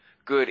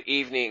Good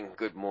evening,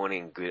 good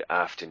morning, good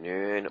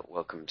afternoon.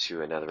 Welcome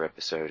to another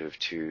episode of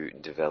Two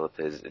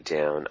Developers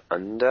Down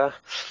Under.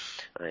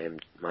 I am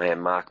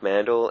Mark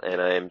Mandel, and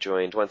I am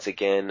joined once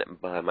again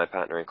by my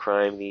partner in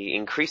crime, the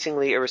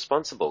increasingly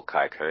irresponsible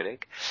Kai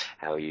Koenig.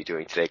 How are you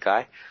doing today,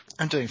 Kai?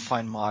 I'm doing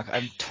fine, Mark.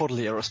 I'm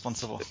totally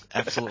irresponsible.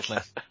 Absolutely.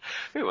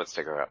 Who wants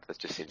to grow up? That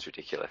just seems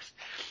ridiculous.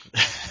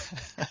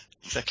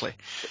 Exactly.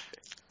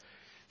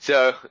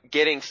 So,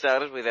 getting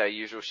started with our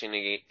usual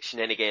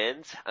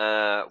shenanigans,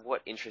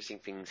 what interesting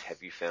things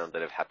have you found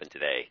that have happened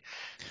today?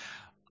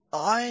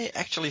 I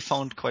actually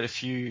found quite a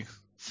few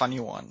funny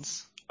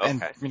ones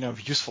and,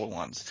 useful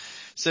ones.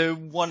 So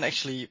one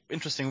actually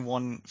interesting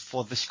one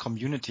for this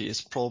community is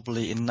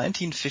probably in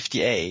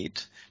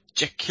 1958,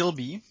 Jack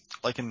Kilby,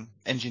 like an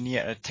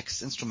engineer at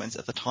Texas Instruments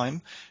at the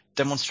time,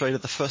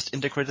 demonstrated the first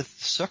integrated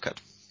circuit.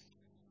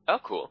 Oh,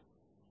 cool.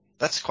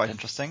 That's quite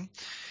interesting.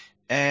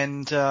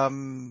 And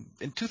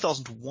in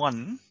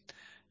 2001,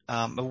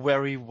 a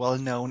very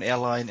well-known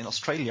airline in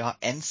Australia,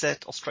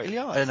 NZ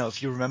Australia. I don't know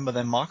if you remember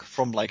them, Mark,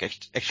 from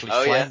actually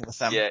flying with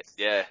them.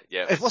 Yeah.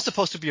 It was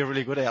supposed to be a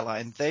really good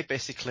airline. They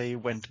basically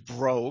went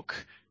broke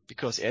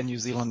because Air New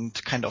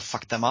Zealand kind of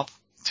fucked them up,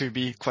 to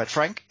be quite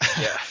frank.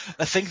 Yeah.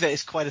 I think there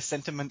is quite a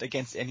sentiment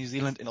against Air New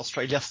Zealand in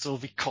Australia still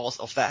because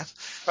of that.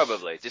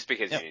 Probably, just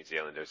because you're New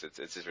Zealanders. It's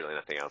just really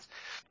nothing else.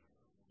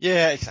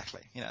 Yeah,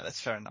 exactly.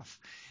 That's fair enough.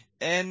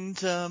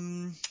 And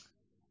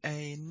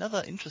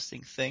another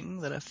interesting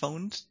thing that I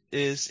found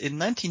is in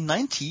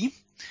 1990,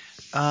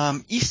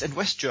 East and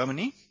West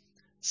Germany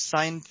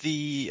signed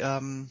the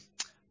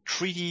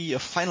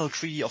final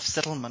treaty of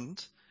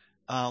settlement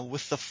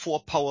with the four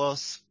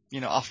powers,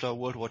 after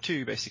World War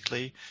II,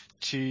 basically,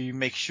 to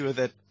make sure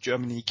that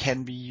Germany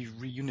can be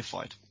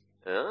reunified.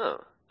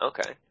 Oh,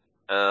 okay.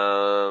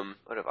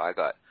 What have I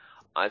got?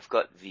 I've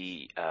got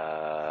the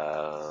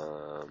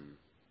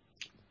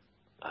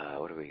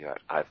what have we got?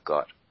 I've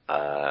got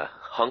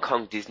Hong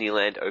Kong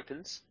Disneyland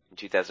opens in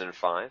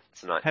 2005.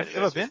 It's a night. Have you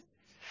ever been?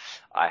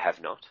 I have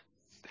not.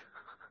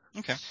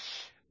 Okay.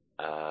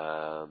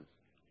 I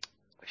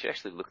should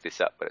actually look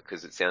this up,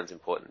 because it sounds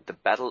important. The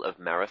Battle of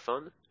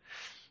Marathon,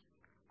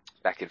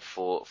 back in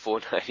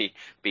 490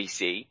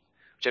 BC,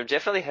 which I've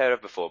definitely heard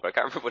of before, but I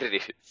can't remember what it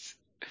is.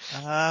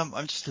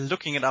 I'm just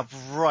looking it up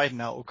right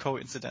now,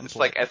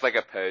 coincidentally. It's like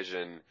a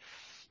Persian.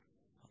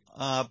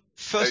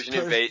 Persian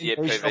invasion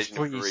of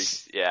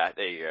Greece. Yeah,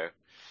 there you go.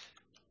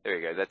 There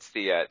you go. That's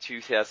the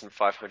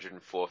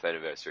 2504th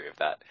anniversary of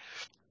that.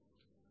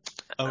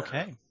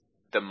 Okay.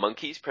 The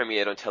Monkees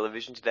premiered on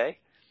television today.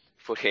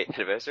 48th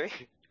anniversary.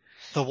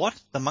 The what?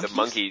 The Monkees? The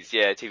Monkees,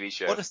 yeah, TV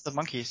show. What is the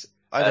Monkees?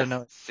 I don't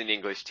know. It's an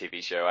English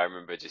TV show. I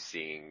remember just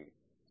seeing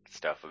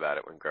stuff about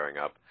it when growing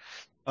up.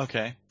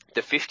 Okay.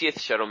 The 50th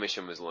shuttle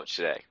mission was launched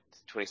today.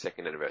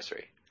 22nd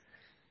anniversary.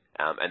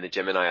 And the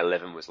Gemini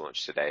 11 was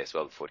launched today as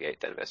well, the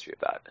 48th anniversary of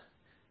that.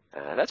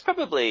 That's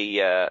probably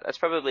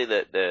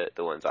the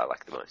ones I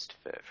like the most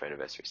for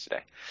anniversaries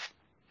today.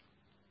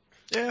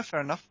 Yeah,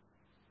 fair enough.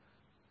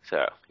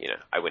 So,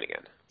 I win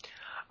again.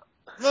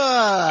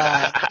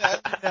 No.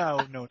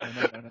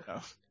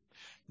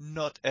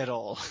 Not at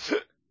all.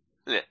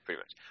 Yeah, pretty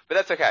much. But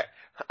that's okay.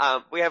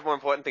 We have more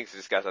important things to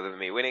discuss other than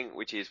me winning,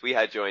 which is we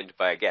are joined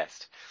by a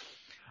guest.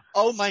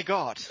 Oh my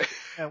god.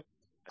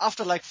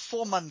 After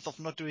 4 months of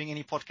not doing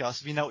any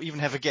podcasts, we now even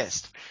have a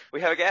guest. We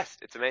have a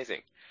guest. It's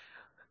amazing.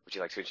 Would you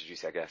like to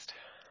introduce our guest?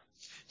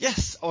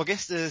 Yes, our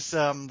guest is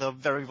the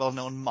very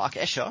well-known Mark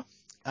Escher.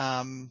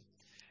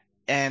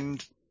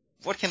 And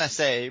what can I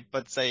say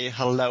but say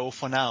hello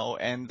for now,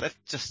 and let's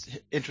just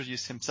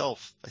introduce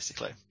himself,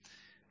 basically.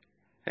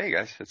 Hey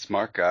guys, it's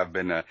Mark.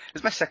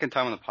 It's my second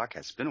time on the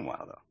podcast. It's been a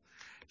while though.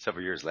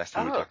 Several years. Last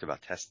time we talked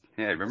about test.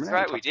 Yeah, remember that?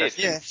 Right, we did.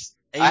 Testing. Yes.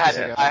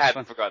 I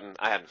hadn't forgotten.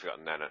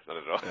 No, not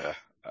at all. Yeah.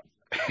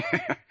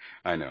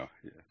 I know.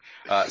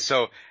 Yeah.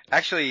 So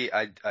actually,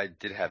 I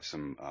did have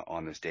some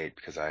on this date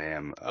because I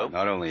am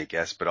not only a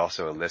guest but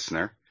also a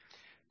listener.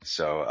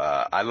 So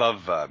I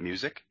love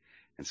music,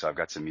 and so I've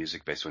got some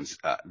music-based ones.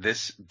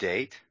 This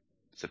date,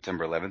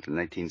 September 11th,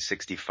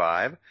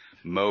 1965,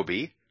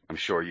 Moby. I'm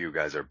sure you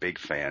guys are big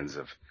fans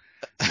of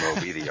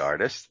Moby, the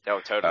artist. Oh,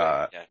 totally.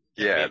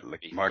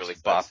 Mark's really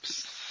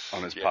bops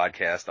on his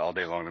podcast all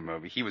day long to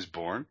Moby. He was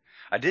born.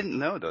 I didn't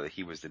know, though, that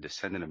he was the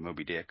descendant of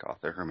Moby Dick,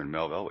 author Herman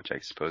Melville, which I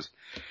suppose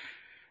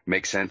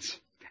makes sense.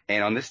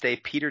 And on this day,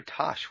 Peter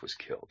Tosh was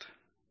killed.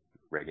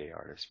 Reggae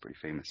artist, pretty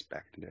famous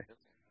back in the day.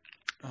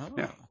 Oh.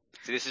 Yeah.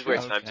 See, this is where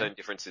time zone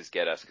differences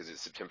get us, because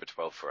it's September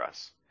 12th for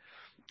us.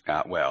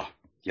 That's right.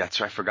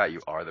 I forgot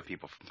you are the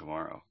people from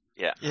tomorrow.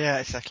 Yeah. Yeah,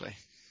 exactly.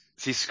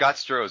 See, Scott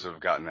Strohs would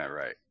have gotten that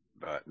right,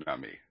 but not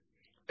me.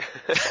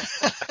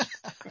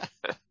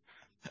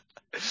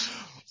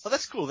 Oh,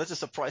 that's cool. That's a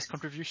surprise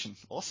contribution.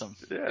 Awesome.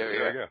 Yeah, there we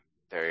go.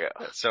 There you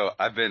go. So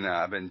I've been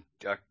a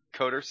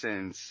coder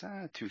since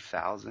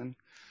 2000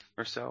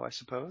 or so, I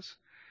suppose,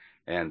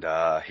 and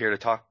here to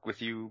talk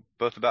with you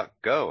both about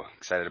Go.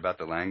 Excited about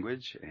the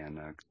language and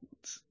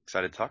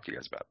excited to talk to you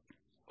guys about it.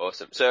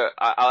 Awesome. So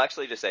I'll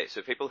actually just say,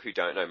 so people who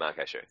don't know Mark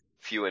Escher,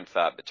 few and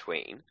far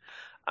between.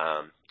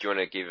 Do you want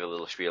to give a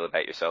little spiel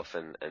about yourself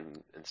and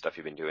stuff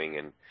you've been doing,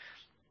 and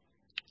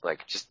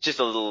like just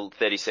a little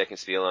 30-second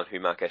spiel on who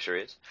Mark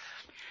Escher is?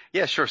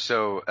 Yeah, sure.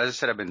 So as I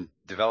said, I've been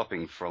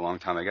developing for a long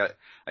time.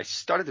 I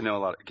started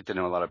to get to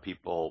know a lot of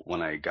people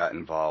when I got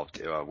involved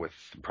with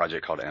a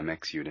project called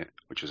MX Unit,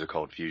 which was a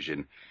Cold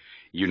Fusion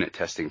unit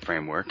testing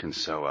framework. And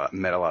so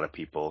met a lot of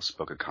people,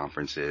 spoke at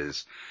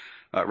conferences,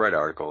 write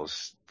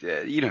articles.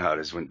 You know how it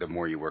is when the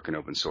more you work in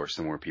open source,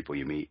 the more people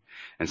you meet.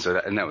 And so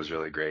that was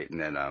really great. And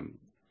then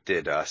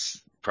did a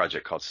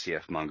project called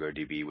CF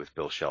MongoDB with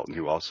Bill Shelton,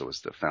 who also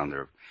was the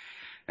founder of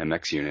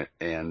MX Unit,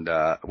 and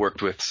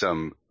worked with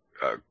some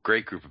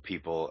great group of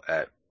people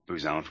at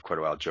Booz Allen for quite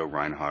a while. Joe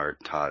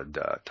Reinhardt,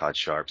 Todd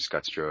Sharp,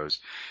 Scott Strohs,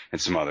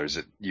 and some others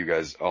that you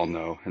guys all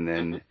know. And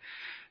then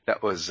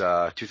that was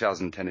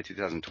 2010 to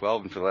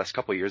 2012. And for the last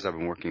couple of years, I've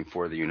been working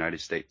for the United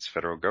States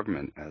federal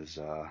government as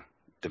a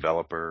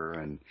developer,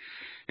 and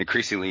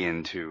increasingly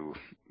into,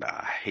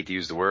 I hate to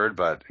use the word,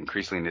 but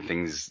increasingly into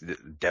things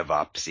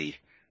DevOpsy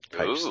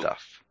type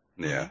stuff.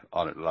 Yeah,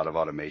 a lot of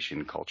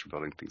automation, culture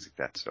building, things like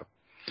that. So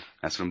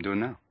that's what I'm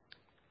doing now.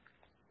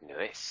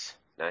 Nice.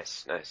 There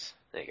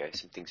you go.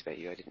 Some things about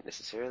you I didn't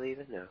necessarily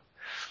even know.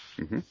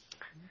 Mm-hmm.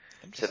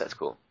 So that's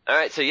cool. All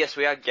right. So yes,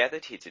 we are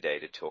gathered here today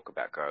to talk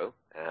about Go.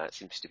 It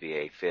seems to be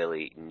a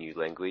fairly new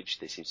language.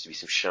 There seems to be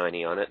some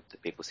shiny on it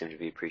that people seem to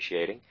be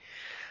appreciating.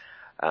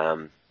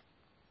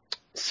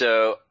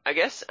 So I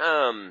guess,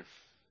 how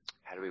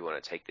do we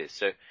want to take this?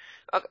 So,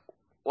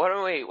 why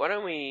don't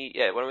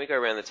we go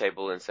around the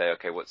table and say,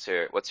 okay, what's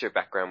your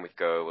background with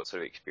Go? What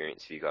sort of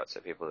experience have you got? So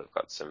people have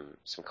got some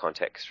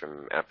context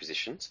from our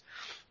positions,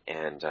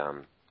 and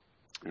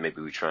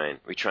maybe we try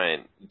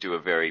and do a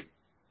very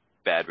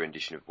bad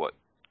rendition of what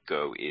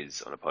Go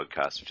is on a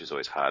podcast, which is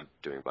always hard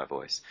doing by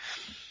voice.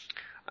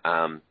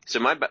 So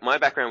my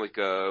background with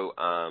Go,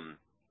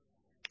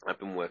 I've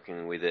been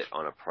working with it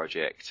on a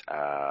project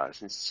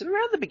since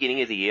around the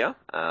beginning of the year.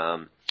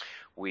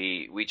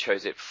 We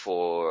chose it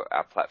for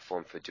our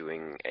platform for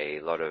doing a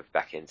lot of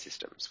back-end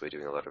systems. We're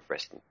doing a lot of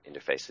REST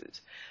interfaces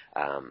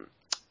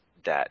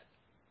that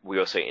we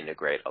also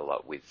integrate a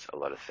lot with a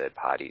lot of third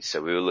parties.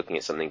 So we were looking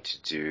at something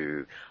to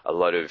do a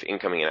lot of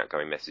incoming and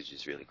outgoing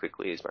messages really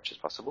quickly as much as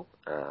possible,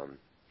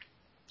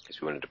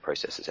 because we wanted to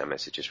process our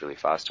messages really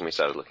fast. And we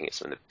started looking at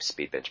some of the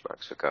speed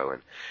benchmarks for Go,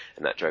 and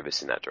that drove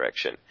us in that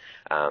direction.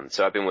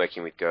 So I've been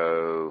working with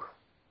Go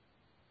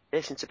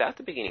since about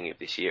the beginning of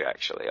this year,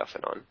 actually, off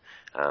and on.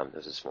 There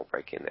was a small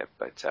break in there,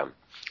 but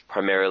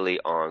primarily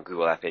on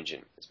Google App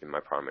Engine. It's been my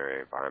primary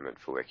environment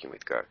for working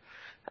with Go.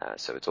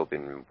 So it's all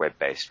been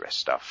web-based REST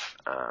stuff,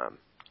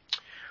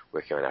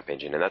 working on App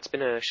Engine, and that's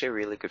been actually a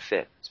really good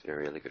fit. It's been a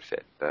really good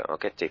fit, but I'll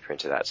get deeper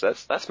into that. So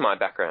that's my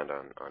background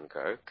on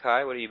Go.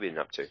 Kai, what have you been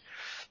up to?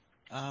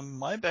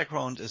 My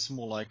background is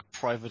more like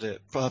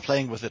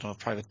playing with it on a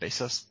private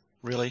basis,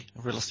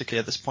 realistically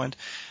at this point.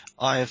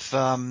 I've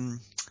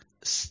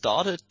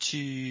started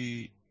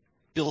to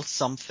build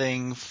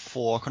something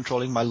for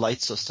controlling my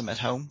light system at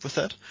home with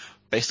it,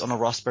 based on a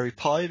Raspberry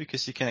Pi,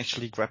 because you can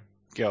actually grab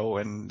Go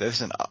and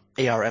there's an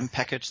ARM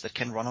package that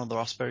can run on the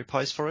Raspberry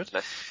Pis for it.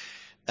 Nice.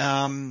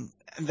 And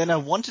then I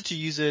wanted to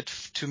use it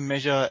to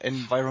measure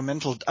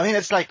environmental. I mean,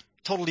 it's like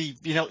totally,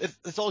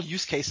 it's all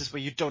use cases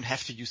where you don't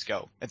have to use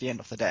Go at the end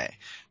of the day,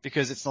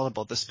 because it's not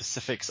about the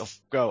specifics of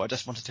Go. I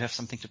just wanted to have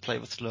something to play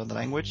with to learn the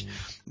language.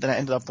 Then I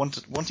ended up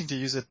wanting to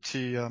use it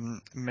to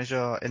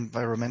measure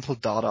environmental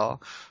data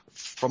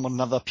from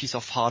another piece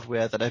of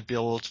hardware that I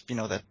built,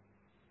 that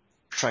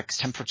tracks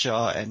temperature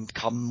and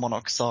carbon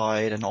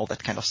monoxide and all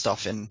that kind of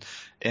stuff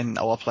in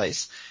our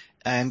place.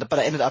 But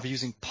I ended up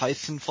using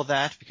Python for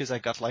that, because I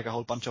got like a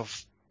whole bunch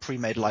of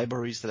pre-made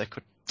libraries that I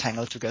could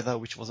tangle together,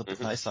 which was a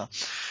bit nicer.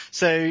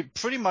 So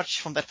pretty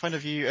much from that point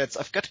of view,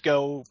 I've got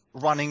Go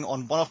running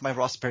on one of my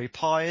Raspberry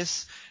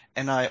Pis,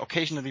 and I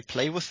occasionally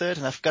play with it,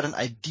 and I've got an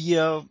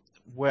idea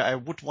where I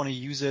would want to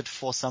use it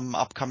for some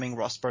upcoming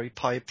Raspberry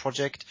Pi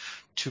project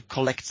to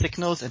collect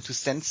signals and to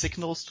send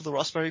signals to the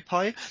Raspberry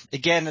Pi.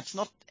 Again, it's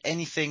not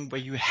anything where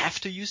you have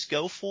to use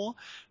Go for,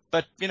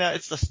 but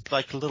it's just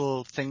like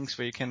little things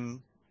where you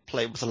can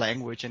play with the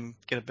language and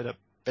get a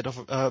bit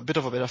of a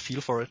better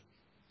feel for it.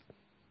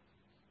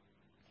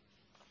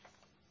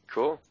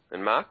 Cool.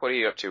 And Mark, what are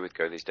you up to with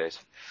Go these days?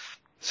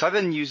 So I've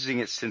been using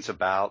it since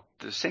about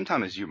the same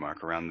time as you,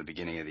 Mark, around the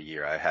beginning of the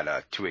year. I had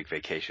a 2-week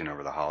vacation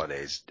over the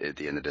holidays at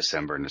the end of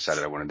December and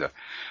decided I wanted to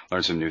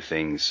learn some new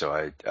things.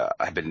 So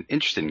I've been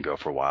interested in Go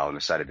for a while and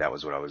decided that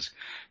was what I was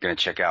going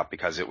to check out,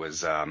 because it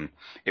was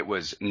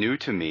new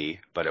to me,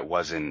 but it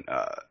wasn't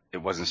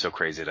so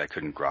crazy that I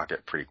couldn't grok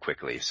it pretty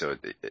quickly. So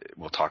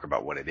we'll talk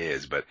about what it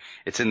is, but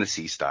it's in the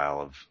C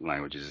style of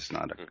languages. It's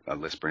not a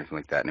Lisp or anything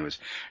like that. And it was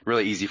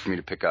really easy for me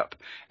to pick up.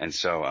 And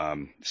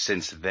so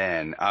since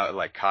then,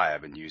 like Kai,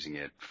 I've been using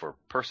it for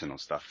personal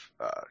stuff,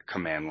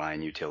 command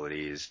line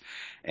utilities.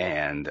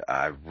 And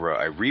I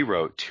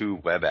rewrote 2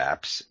 web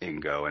apps in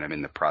Go, and I'm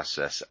in the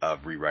process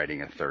of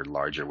rewriting a 3rd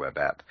larger web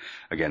app.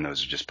 Again,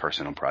 those are just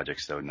personal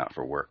projects, though, not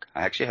for work.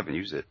 I actually haven't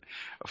used it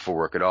for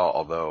work at all,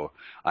 although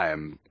I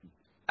am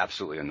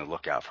absolutely on the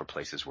lookout for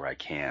places where I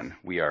can.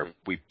 We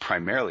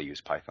primarily use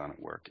Python at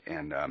work,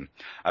 and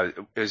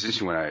it was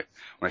interesting when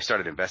I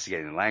started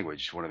investigating the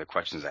language. One of the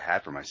questions I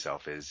had for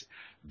myself is,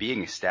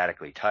 being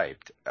statically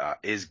typed,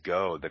 is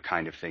Go the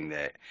kind of thing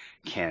that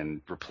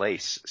can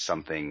replace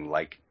something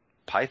like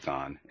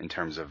Python in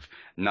terms of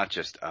not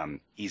just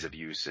ease of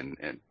use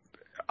and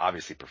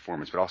obviously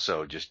performance, but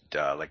also just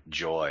like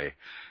joy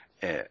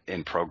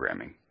in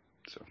programming.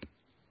 So.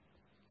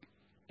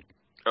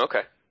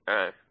 Okay. All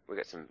right. We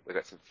got some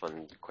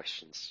fun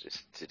questions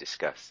just to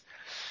discuss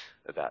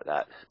about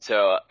that.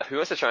 So, who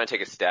wants to try and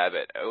take a stab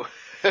at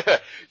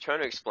trying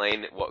to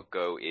explain what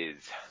Go is?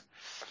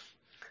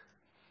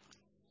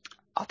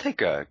 I'll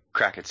take a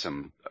crack at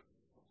some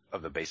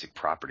of the basic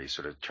properties,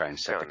 sort of try and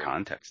set the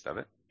context of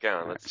it. Go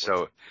on. Let's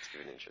give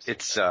it an interesting.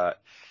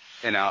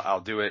 And I'll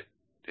do it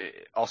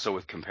also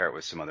compare it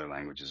with some other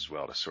languages as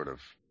well to sort of,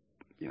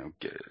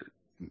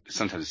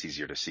 sometimes it's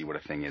easier to see what a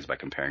thing is by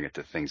comparing it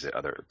to things that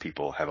other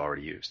people have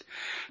already used.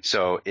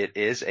 So it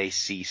is a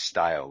C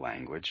style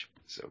language,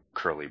 so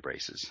curly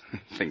braces,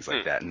 things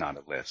like that, not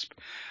a Lisp.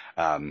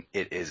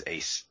 It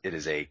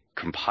is a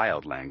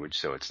compiled language,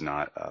 so it's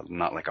not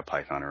like a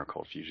Python or a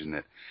Cold Fusion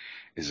that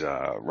is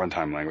a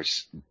runtime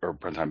language or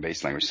runtime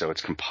based language. So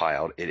it's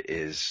compiled. It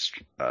is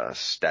a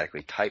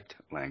statically typed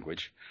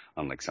language,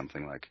 unlike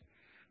something like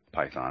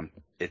Python.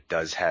 It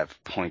does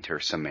have pointer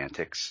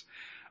semantics,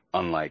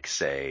 unlike,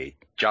 say,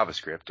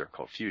 JavaScript or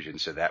Cold Fusion.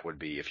 So that would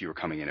be, if you were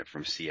coming in it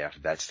from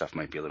CF, that stuff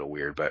might be a little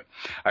weird. But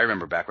I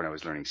remember back when I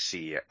was learning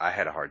C, I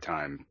had a hard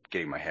time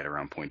getting my head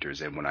around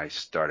pointers. And when I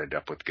started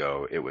up with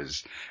Go, it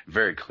was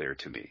very clear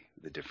to me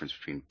the difference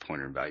between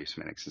pointer and value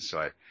semantics. And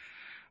so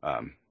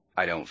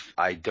I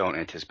don't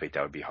anticipate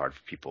that would be hard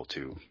for people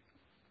to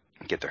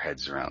get their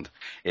heads around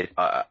it.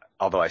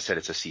 Although I said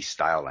it's a C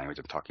style language,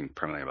 I'm talking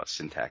primarily about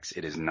syntax.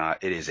 It is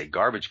not. It is a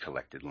garbage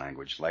collected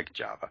language like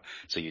Java,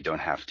 so you don't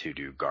have to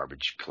do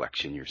garbage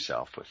collection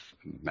yourself with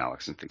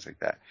mallocs and things like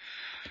that.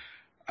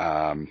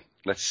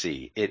 Let's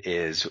see. It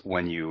is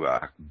when you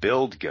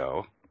build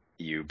Go,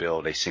 you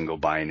build a single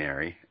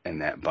binary,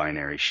 and that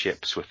binary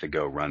ships with the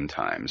Go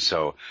runtime.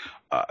 So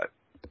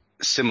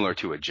similar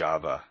to a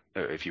Java.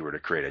 If you were to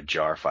create a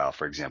jar file,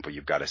 for example,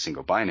 you've got a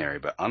single binary,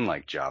 but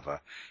unlike Java,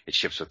 it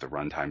ships with the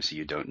runtime, so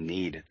you don't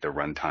need the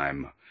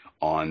runtime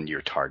on your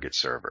target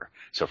server.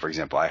 So, for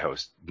example, I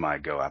host my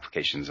Go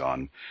applications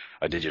on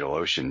a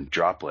DigitalOcean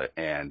droplet,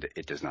 and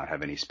it does not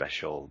have any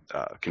special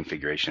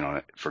configuration on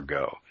it for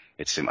Go.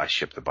 I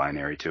ship the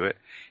binary to it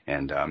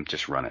and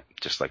just run it,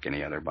 just like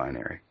any other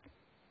binary.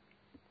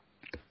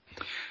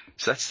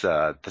 So that's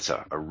a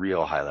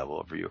real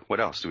high-level overview. What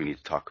else do we need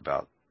to talk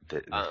about?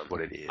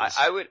 What it is.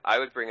 I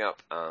would bring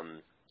up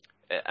and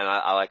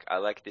I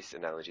like this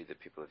analogy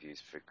that people have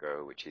used for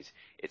Go, which is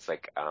it's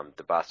like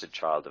the bastard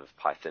child of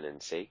Python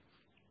and C,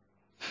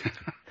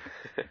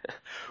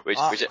 which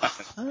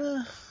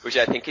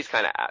I think is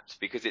kind of apt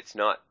because it's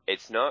not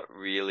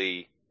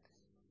really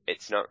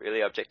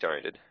object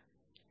oriented,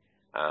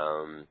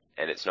 and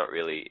it's not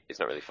really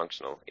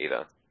functional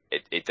either.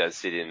 It does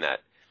sit in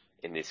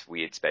this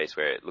weird space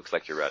where it looks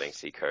like you're writing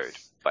C code,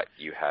 but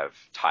you have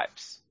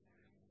types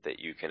that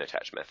you can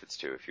attach methods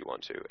to if you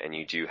want to, and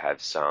you do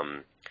have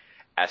some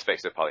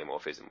aspects of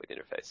polymorphism with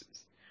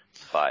interfaces.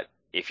 But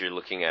if you're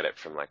looking at it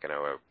from like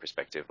a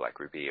perspective like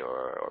Ruby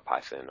or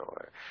Python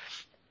or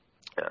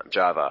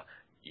Java,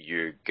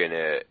 you're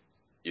gonna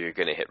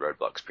hit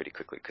roadblocks pretty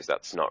quickly because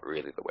that's not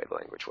really the way the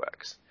language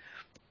works.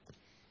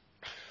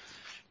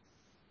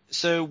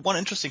 So one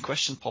interesting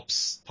question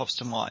pops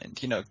to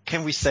mind.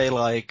 Can we say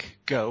like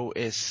Go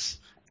is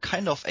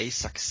kind of a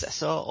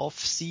successor of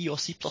C or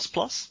C++?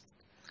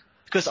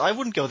 Because I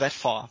wouldn't go that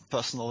far,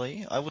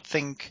 personally. I would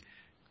think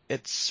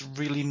it's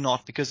really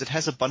not, because it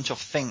has a bunch of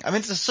things. I mean,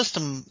 it's a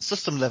system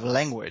level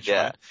language,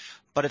 yeah. Right?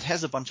 But it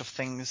has a bunch of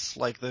things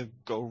like the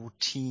Go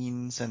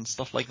routines and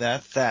stuff like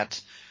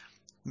that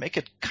make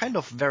it kind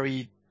of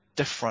very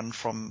different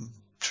from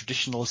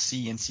traditional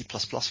C and C++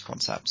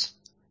 concepts.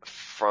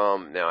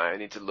 Now I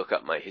need to look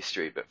up my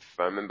history, but if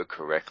I remember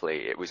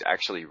correctly, it was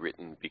actually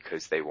written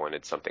because they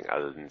wanted something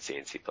other than C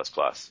and C++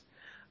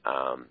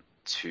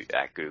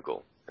 at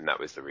Google. And that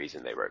was the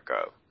reason they wrote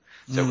Go.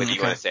 So whether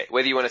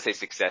you want to say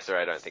successor,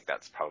 I don't think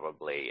that's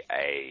probably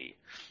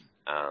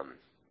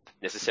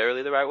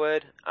necessarily the right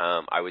word.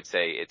 I would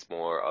say it's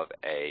more of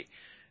a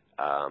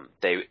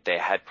they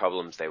had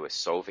problems they were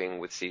solving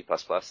with C++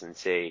 and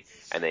C,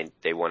 and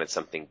they wanted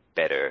something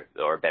better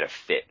or a better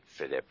fit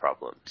for their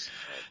problems.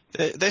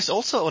 There's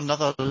also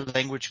another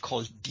language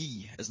called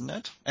D, isn't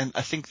it? And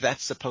I think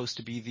that's supposed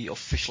to be the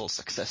official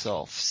successor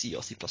of C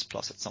or C++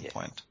 at some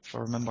point, if I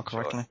remember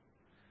correctly. Sure.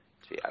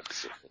 Yeah,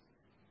 absolutely.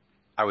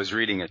 I was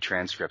reading a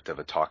transcript of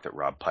a talk that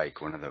Rob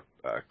Pike, one of the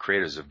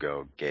creators of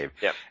Go, gave,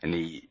 yep. And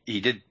he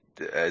did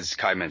as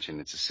Kai mentioned,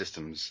 it's a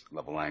systems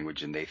level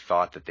language, and they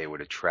thought that they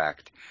would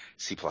attract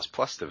C++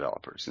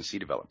 developers and C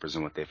developers,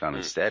 and what they found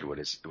instead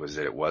was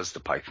that it was the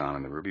Python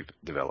and the Ruby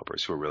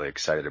developers who were really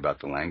excited about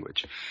the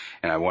language.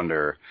 And I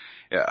wonder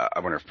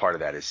if part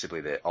of that is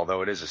simply that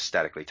although it is a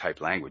statically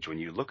typed language, when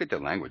you look at the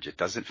language, it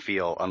doesn't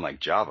feel, unlike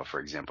Java, for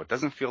example, it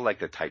doesn't feel like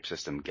the type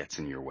system gets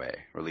in your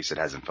way, or at least it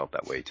hasn't felt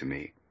that way to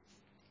me.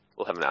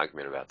 We'll have an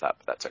argument about that,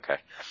 but that's okay.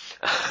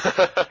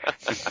 What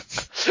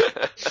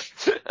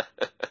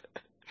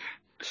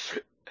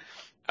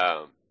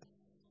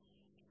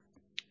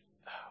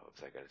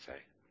was I going to say?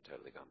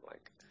 Totally gone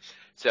blank.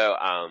 So,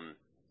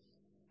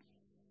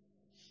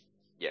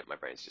 yeah, my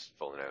brain's just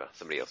fallen over.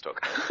 Somebody else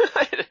talk.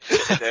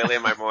 It's early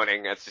in my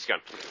morning. It's just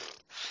gone.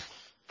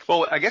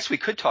 Well, I guess we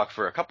could talk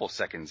for a couple of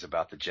seconds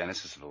about the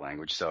genesis of the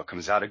language. So it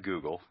comes out of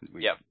Google.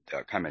 Yep.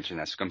 Kind of mentioned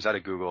that. So it comes out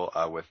of Google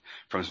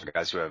from some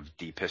guys who have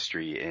deep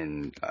history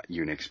in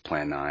Unix,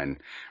 Plan 9.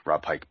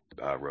 Rob Pike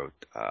wrote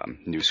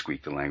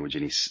Newsqueak, the language,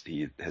 and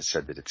he has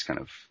said that it's kind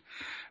of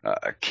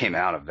came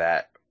out of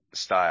that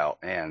style,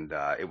 and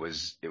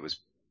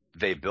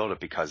they built it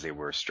because they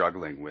were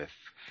struggling with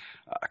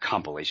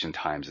compilation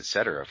times, et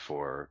cetera,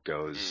 for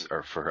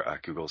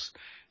Google's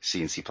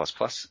C and C++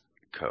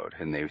 code,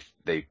 and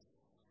they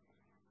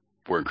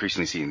were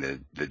increasingly seeing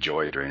the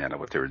joy drain out of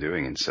what they were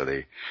doing, and so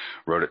they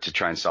wrote it to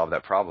try and solve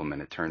that problem.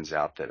 And it turns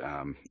out that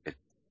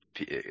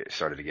it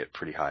started to get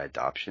pretty high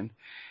adoption,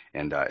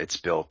 and it's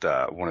built.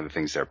 One of the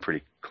things that are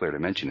pretty clear to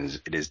mention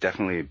is it is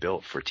definitely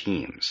built for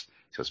teams.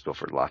 So it's built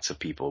for lots of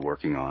people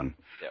working on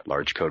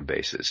large code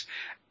bases.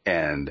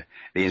 And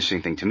the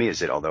interesting thing to me is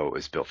that although it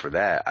was built for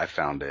that, I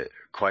found it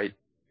quite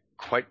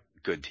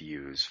good to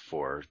use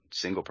for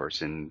single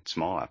person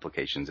small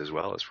applications as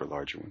well as for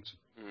larger ones.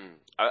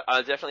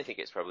 I definitely think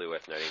it's probably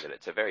worth noting that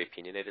it's a very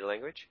opinionated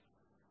language.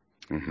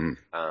 Mm-hmm.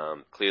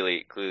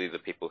 Clearly the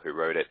people who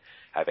wrote it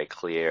have a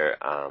clear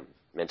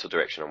mental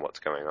direction on what's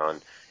going on.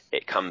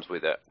 It comes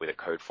with a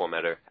code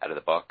formatter out of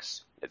the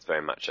box. It's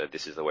very much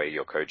this is the way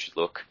your code should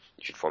look.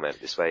 You should format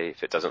it this way.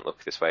 If it doesn't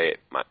look this way, it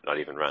might not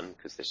even run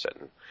because there's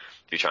certain.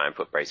 If you try and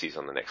put braces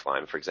on the next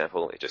line, for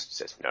example, it just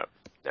says no,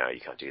 you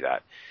can't do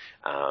that.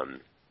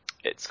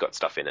 It's got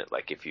stuff in it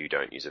like if you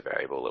don't use a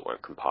variable, it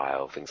won't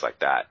compile, things like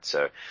that.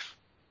 So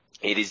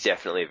it is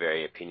definitely a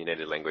very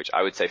opinionated language.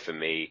 I would say for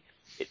me,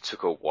 it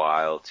took a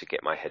while to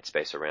get my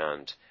headspace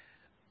around.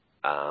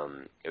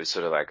 It was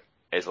sort of like,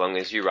 as long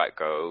as you write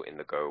Go in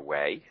the Go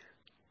way,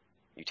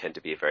 you tend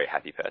to be a very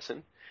happy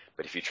person.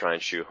 But if you try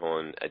and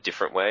shoehorn a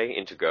different way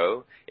into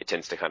Go, it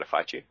tends to kind of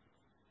fight you.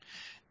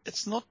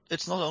 It's not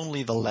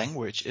only the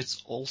language,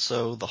 it's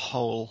also the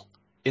whole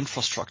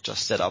infrastructure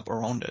set up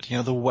around it.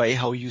 The way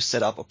how you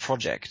set up a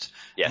project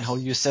and how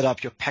you set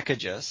up your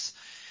packages.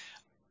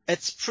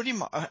 It's pretty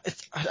much,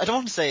 I don't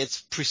want to say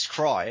it's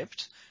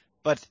prescribed,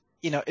 but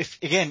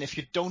if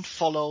you don't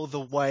follow the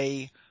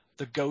way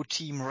the Go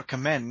team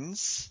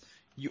recommends,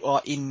 you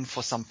are in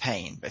for some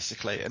pain,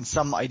 basically. And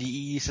some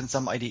IDEs and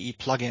some IDE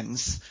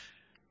plugins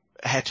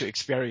had to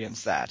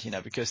experience that,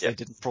 because they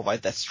didn't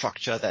provide that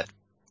structure that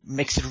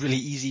makes it really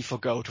easy for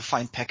Go to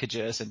find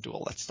packages and do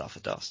all that stuff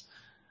it does.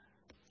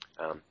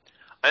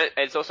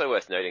 It's also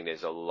worth noting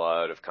there's a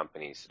lot of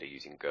companies that are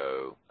using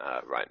Go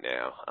right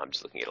now. I'm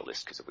just looking at a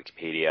list because of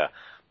Wikipedia,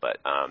 but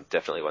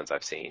definitely ones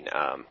I've seen.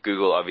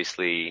 Google,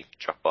 obviously,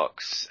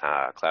 Dropbox,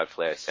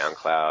 Cloudflare,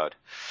 SoundCloud.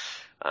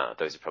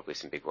 Those are probably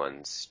some big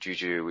ones.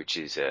 Juju, which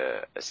is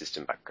a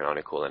system by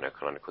Canonical. I know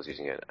Canonical's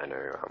using it. I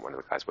know one of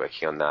the guys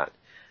working on that.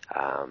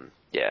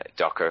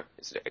 Docker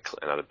is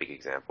another big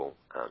example.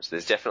 So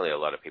there's definitely a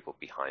lot of people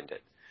behind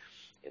it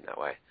in that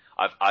way.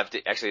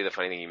 Actually, the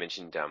funny thing you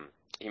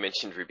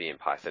mentioned Ruby and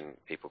Python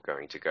people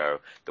going to Go.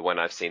 The one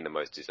I've seen the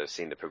most is I've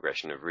seen the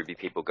progression of Ruby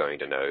people going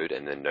to Node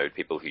and then Node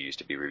people who used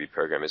to be Ruby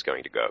programmers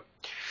going to Go.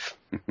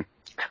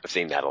 I've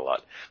seen that a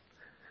lot.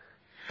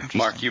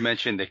 Mark, you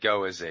mentioned that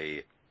Go is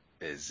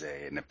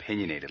an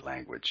opinionated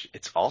language.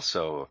 It's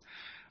also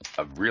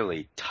a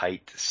really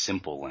tight,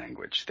 simple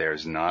language.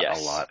 There's not a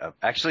lot of,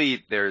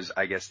 actually, there's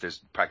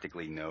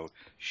practically no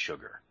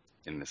sugar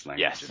in this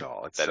language at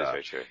all. That is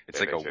very true. It's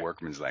like a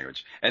workman's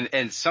language.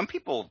 And some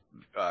people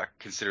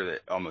consider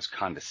it almost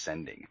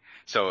condescending.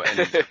 So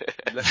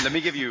let me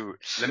give you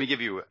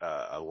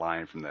a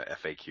line from the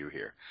FAQ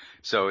here.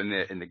 So in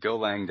the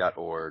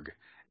golang.org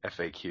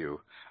FAQ,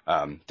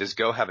 does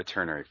Go have a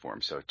ternary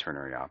form? So a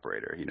ternary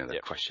operator, the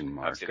question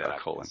mark,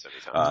 colon.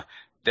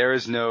 There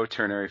is no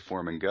ternary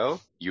form in Go.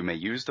 You may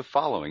use the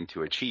following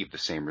to achieve the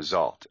same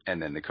result.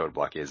 And then the code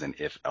block is an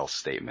if-else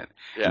statement.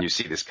 Yeah. And you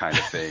see this kind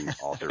of thing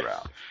all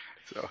throughout.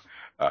 So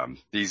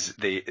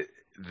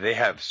they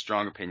have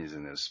strong opinions,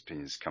 and those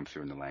opinions come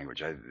through in the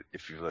language.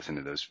 If you listen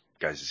to those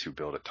guys who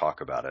build it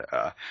talk about it,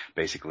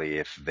 basically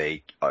if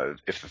the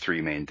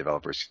three main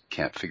developers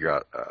can't figure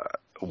out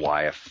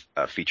why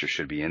a feature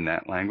should be in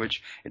that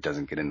language, it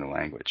doesn't get in the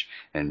language.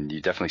 And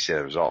you definitely see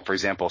the result. For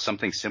example,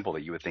 something simple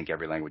that you would think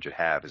every language would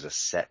have is a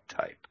set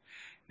type.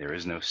 There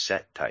is no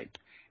set type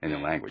in the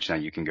language. Now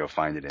you can go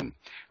find it in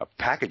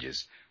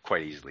packages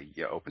quite easily,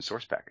 open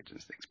source packages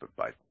and things, but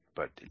by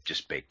but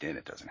just baked in,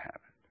 it doesn't have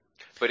it.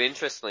 But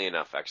interestingly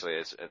enough,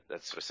 actually,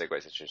 that sort of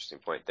segues into an interesting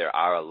point. There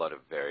are a lot of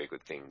very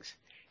good things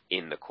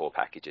in the core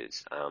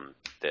packages.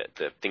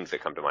 The things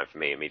that come to mind for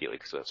me immediately,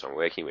 because that's what I'm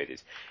working with,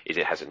 is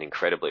it has an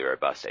incredibly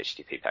robust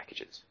HTTP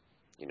packages.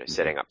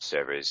 Setting up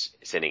servers,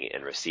 sending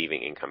and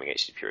receiving incoming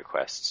HTTP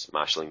requests,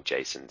 marshalling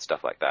JSON,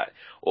 stuff like that,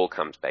 all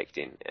comes baked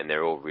in, and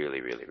they're all really,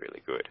 really,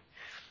 really good.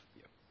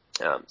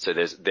 So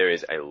there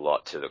is a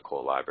lot to the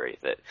core library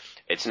that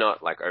it's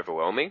not like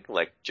overwhelming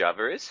like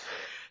Java is,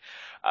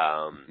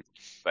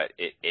 but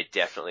it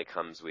definitely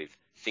comes with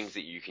things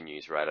that you can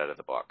use right out of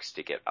the box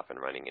to get up and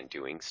running and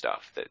doing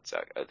stuff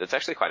that's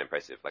actually quite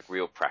impressive, like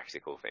real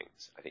practical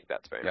things. I think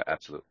that's very important.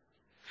 Absolutely.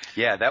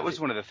 Yeah, that was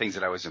one of the things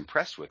that I was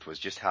impressed with, was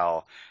just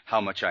how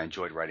much I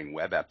enjoyed writing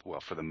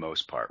for the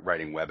most part,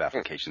 writing web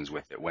applications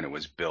with it when it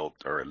was built,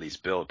 or at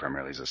least built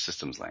primarily as a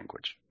systems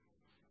language.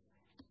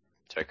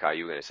 So, Kai,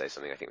 you were going to say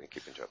something. I think we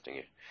keep interrupting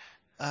you.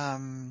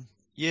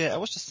 Yeah, I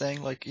was just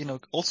saying,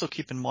 also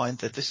keep in mind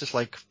that this is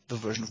like the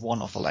version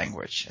 1 of the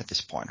language at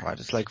this point, right?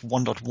 It's like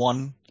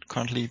 1.1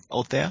 currently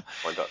out there.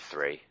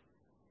 1.3.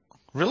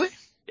 Really?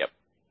 Yep.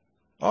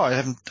 Oh,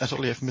 I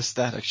totally have missed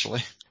that,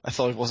 actually. I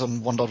thought it was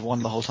on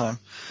 1.1 the whole time.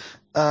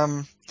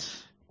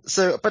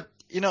 But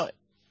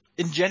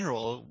in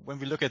general, when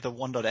we look at the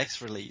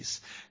 1.x release,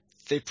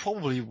 they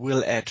probably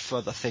will add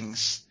further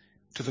things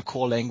to the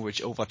core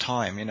language over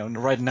time.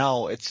 Right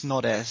now it's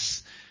not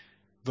as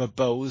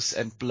verbose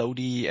and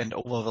bloaty and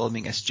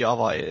overwhelming as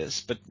Java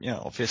is, but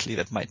obviously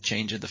that might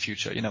change in the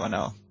future. You never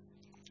know.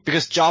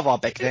 Because Java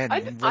back then,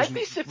 I'd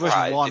be surprised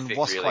version 1 if it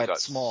was really quite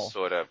got small.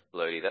 Sort of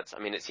bloaty.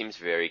 It seems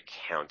very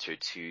counter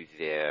to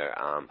their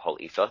whole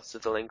ethos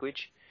of the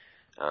language.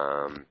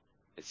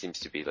 It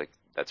seems to be like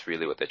that's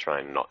really what they're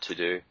trying not to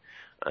do.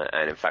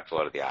 And in fact, a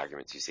lot of the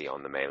arguments you see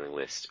on the mailing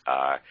list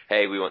are,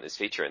 "Hey, we want this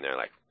feature," and they're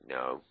like,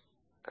 "No,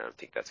 I don't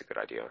think that's a good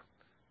idea."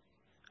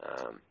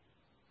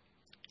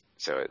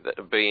 So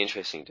it'll be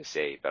interesting to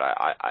see, but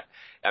I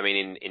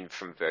mean,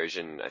 from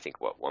version, I think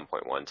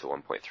 1.1 to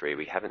 1.3,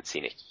 we haven't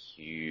seen a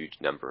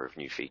huge number of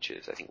new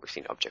features. I think we've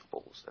seen object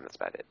balls, and that's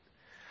about it.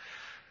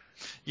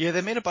 Yeah,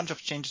 they made a bunch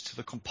of changes to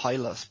the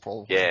compilers,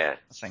 probably. Yeah,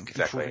 I think,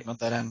 exactly. Improving on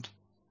that end.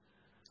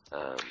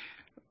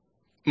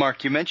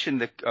 Mark, you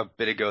mentioned a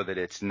bit ago that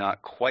it's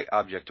not quite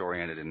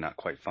object-oriented and not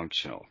quite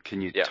functional.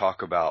 Can you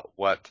talk about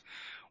what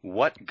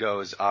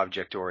Go's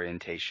object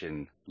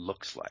orientation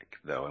looks like,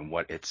 though, and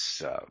what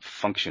its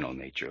functional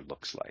nature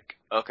looks like?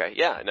 Okay,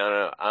 yeah,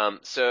 no.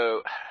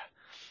 So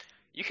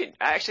you can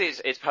actually,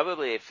 it's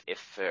probably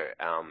if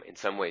in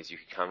some ways you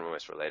could kind of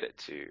almost relate it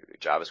to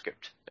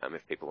JavaScript,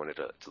 if people wanted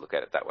to look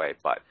at it that way,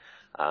 but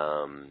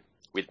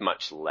with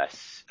much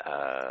less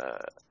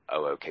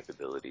OO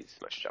capabilities,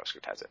 as much as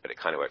JavaScript has it, but it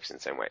kind of works in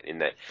the same way in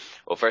that,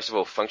 well, first of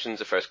all,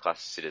 functions are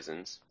first-class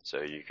citizens,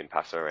 so you can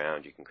pass them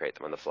around, you can create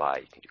them on the fly,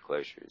 you can do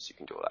closures, you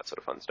can do all that sort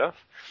of fun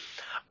stuff.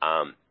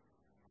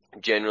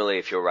 Generally,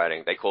 if you're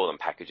writing, they call them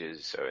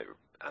packages, so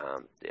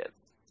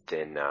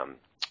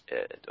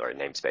or a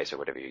namespace or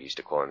whatever you're used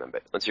to calling them,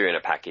 but once you're in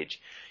a package,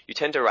 you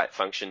tend to write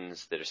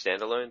functions that are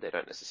standalone. They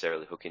don't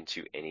necessarily hook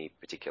into any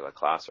particular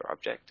class or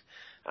object,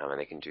 and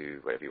they can do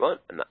whatever you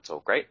want, and that's all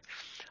great.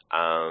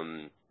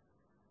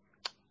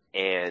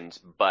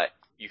 But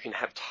you can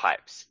have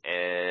types,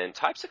 and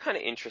types are kind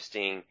of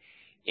interesting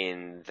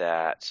in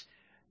that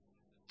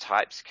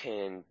types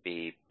can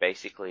be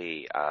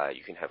basically,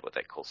 you can have what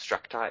they call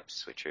struct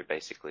types, which are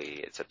basically,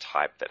 it's a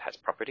type that has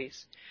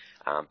properties.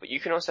 But you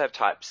can also have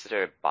types that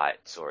are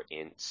bytes or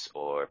ints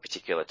or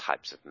particular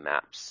types of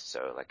maps.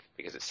 So like,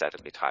 because it's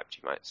statically typed,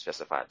 you might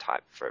specify a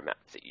type for a map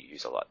that you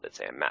use a lot. Let's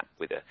say a map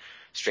with a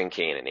string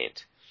key and an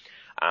int.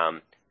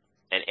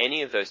 And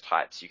any of those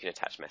types you can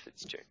attach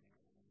methods to.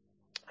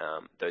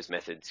 Those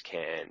methods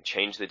can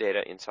change the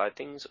data inside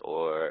things,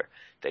 or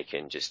they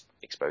can just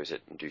expose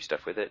it and do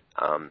stuff with it.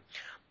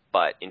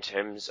 But in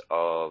terms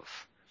of,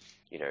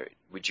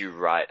 would you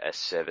write a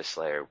service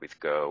layer with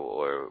Go,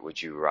 or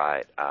would you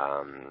write,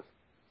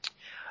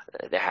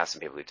 there have some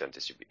people who've done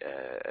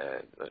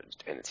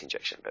dependency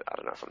injection, but I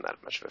don't know if I'm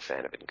that much of a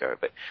fan of it in Go,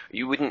 but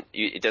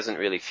it doesn't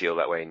really feel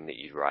that way in that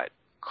you write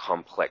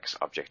complex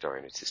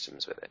object-oriented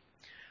systems with it.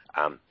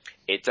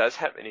 It does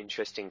have an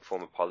interesting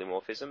form of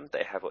polymorphism.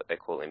 They have what they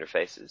call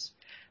interfaces,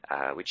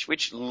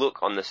 which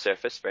look on the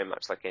surface very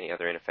much like any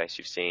other interface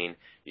you've seen.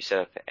 You set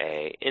up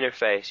a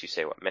interface, you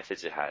say what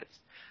methods it has.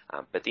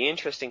 But the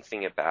interesting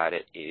thing about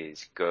it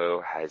is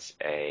Go has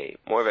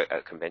more of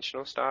a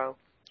conventional style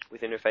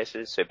with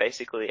interfaces. So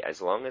basically,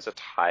 as long as a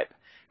type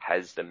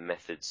has the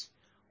methods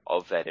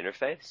of that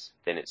interface,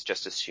 then it's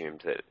just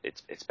assumed that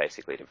it's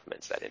basically it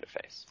implements that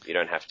interface. You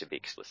don't have to be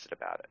explicit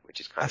about it, which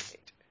is kind of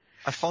neat.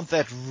 I found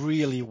that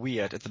really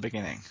weird at the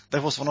beginning.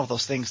 That was one of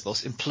those things,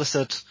 those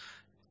implicit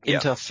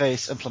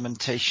interface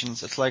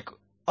implementations. It's like,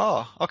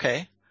 oh,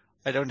 okay,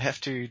 I don't have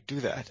to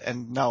do that.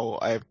 And now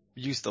I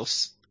use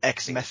those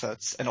X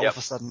methods, and all of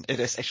a sudden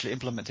it is actually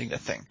implementing that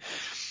thing.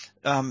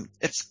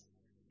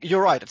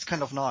 You're right, it's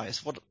kind of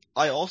nice. What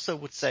I also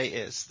would say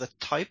is the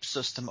type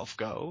system of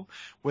Go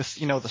with,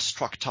 the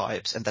struct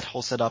types and that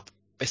whole setup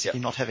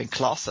basically not having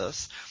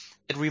classes,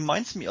 it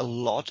reminds me a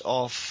lot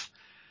of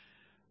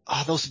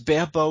those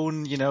bare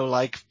bone,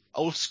 like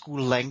old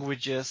school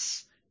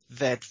languages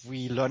that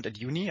we learned at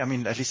uni. I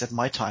mean, at least at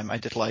my time, I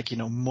did like,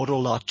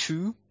 Modular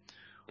 2,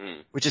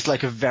 which is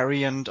like a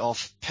variant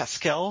of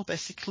Pascal,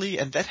 basically.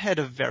 And that had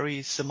a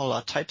very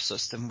similar type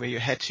system where you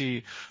had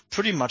to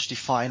pretty much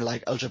define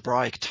like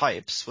algebraic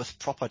types with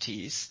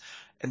properties.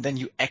 And then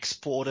you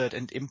exported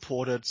and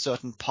imported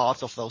certain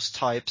parts of those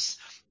types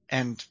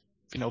and,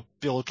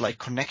 build like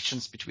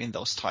connections between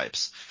those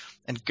types.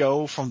 And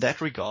Go, from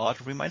that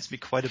regard, reminds me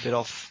quite a bit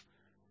of,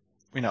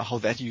 how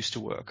that used to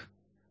work.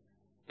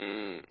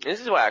 This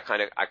is why I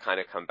kind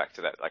of come back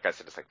to that. Like I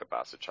said, it's like the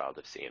bastard child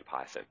of C and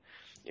Python.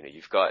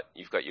 You've got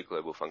your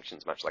global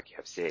functions, much like you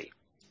have C,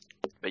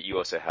 but you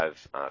also have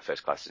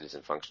first-class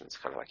citizen functions,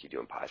 kind of like you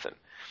do in Python,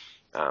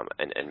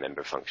 and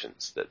member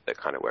functions that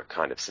kind of work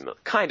kind of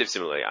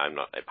similarly. I'm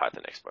not a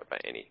Python expert by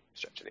any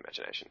stretch of the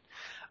imagination.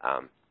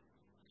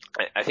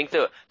 I think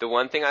the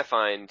one thing I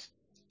find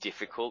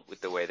difficult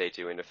with the way they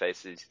do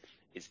interfaces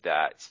is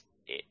that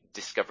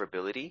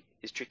discoverability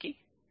is tricky,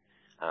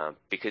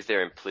 because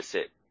they're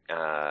implicit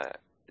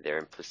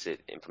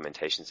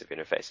implementations of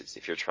interfaces.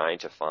 If you're trying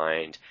to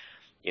find,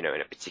 in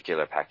a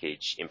particular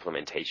package,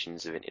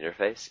 implementations of an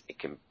interface, it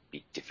can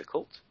be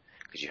difficult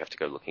because you have to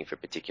go looking for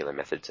particular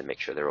methods and make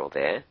sure they're all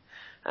there.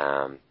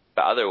 But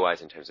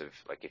otherwise, in terms of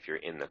like if you're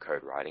in the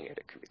code writing it,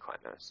 it can be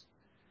quite nice.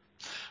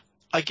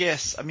 I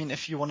guess,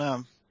 if you want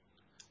to,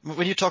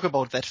 when you talk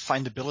about that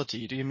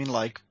findability, do you mean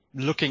like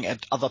looking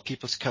at other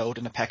people's code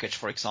in a package,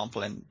 for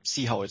example, and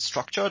see how it's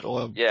structured,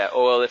 or? Yeah,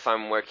 or if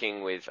I'm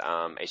working with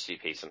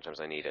HTTP, sometimes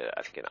I need an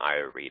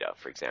IO reader,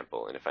 for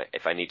example, and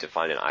if I need to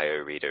find an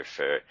IO reader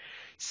for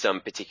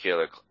some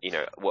particular,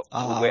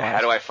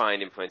 how do I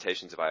find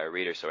implementations of IO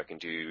reader so I can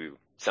do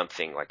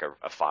something like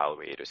a file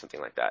read or something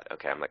like that?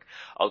 Okay, I'm like,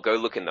 I'll go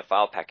look in the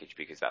file package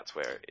because that's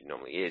where it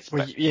normally is.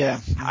 But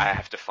I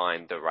have to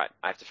find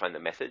the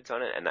methods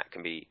on it, and that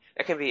can be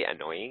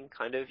annoying,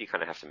 kind of. You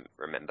kind of have to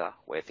remember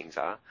where things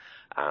are,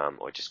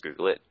 or just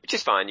Google it, which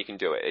is fine. You can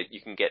do it.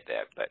 You can get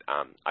there, but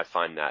I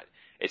find that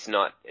it's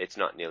not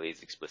nearly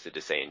as explicit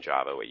as say in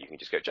Java, where you can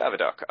just go Java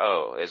doc.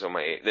 Oh, there's all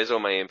my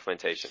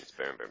implementations.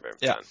 Boom, boom, boom.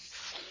 Yeah. Done.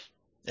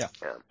 Yeah.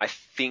 I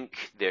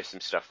think there's some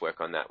stuff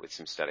work on that with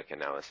some static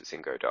analysis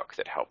in GoDoc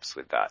that helps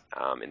with that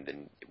in the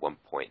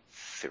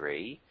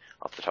 1.3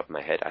 off the top of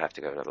my head. I have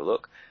to go another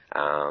look.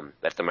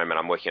 At the moment,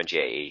 I'm working on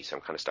GAE, so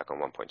I'm kind of stuck on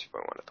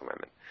 1.2.1 at the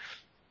moment.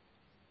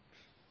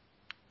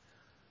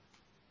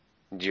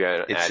 Do you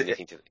add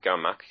anything to go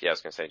on, Mark? Yeah, I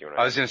was going to say, do you want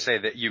to? I was going to say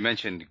that you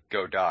mentioned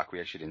GoDoc. We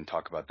actually didn't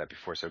talk about that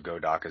before. So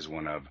GoDoc is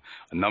one of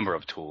a number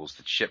of tools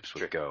that ships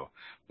with Go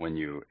when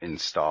you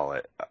install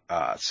it.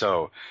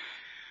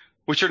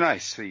 Which are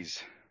nice,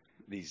 these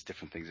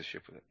different things that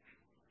ship with it.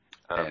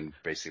 And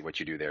basically what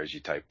you do there is you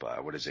type,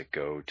 what is it,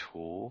 Go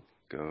tool?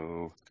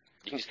 Go.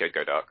 You can just go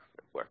GoDoc.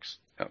 It works.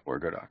 Or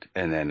GoDoc.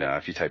 And then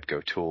if you type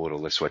Go tool, it'll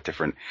list what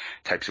different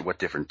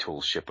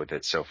tools ship with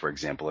it. So for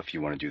example, if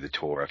you want to do the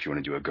Tor, if you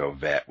want to do a Go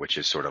vet, which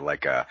is sort of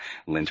like a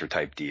linter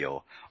type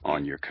deal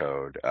on your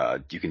code,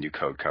 you can do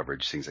code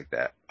coverage, things like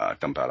that,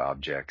 dump out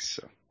objects.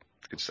 So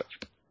good stuff.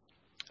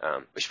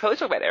 We should probably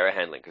talk about error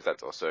handling because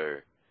that's also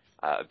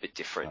a bit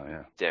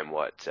different than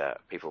what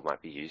people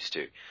might be used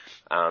to.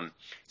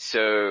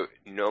 So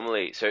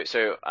normally,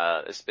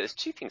 there's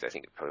two things I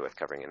think are probably worth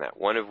covering in that.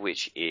 One of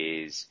which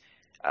is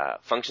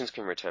functions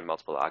can return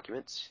multiple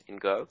arguments in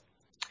Go.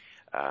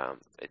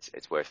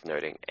 It's worth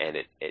noting, and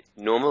it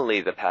normally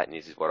the pattern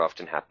is what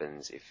often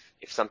happens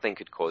if something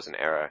could cause an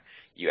error,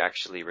 you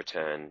actually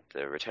return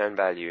the return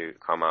value,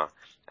 comma,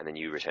 and then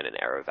you return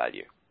an error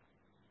value.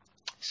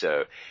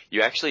 So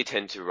you actually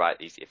tend to write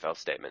these if-else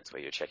statements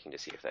where you're checking to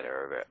see if that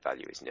error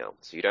value is nil.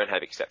 So you don't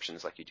have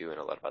exceptions like you do in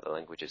a lot of other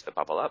languages that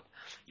bubble up.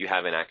 You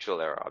have an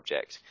actual error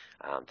object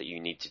that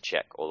you need to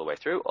check all the way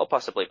through, or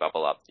possibly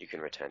bubble up, you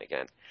can return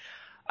again.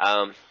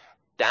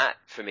 That,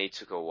 for me,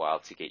 took a while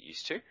to get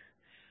used to.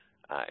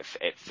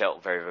 It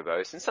felt very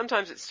verbose, and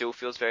sometimes it still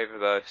feels very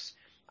verbose.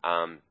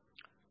 From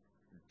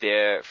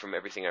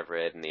everything I've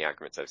read and the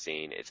arguments I've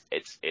seen, it's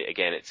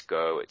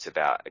Go. It's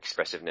about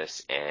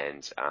expressiveness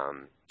and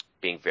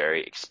being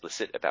very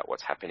explicit about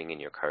what's happening in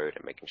your code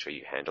and making sure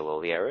you handle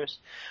all the errors.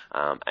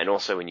 And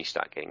also when you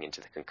start getting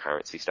into the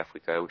concurrency stuff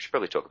with Go, we should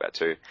probably talk about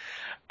too,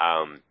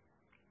 I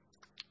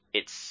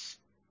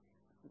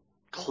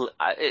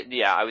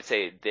would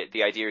say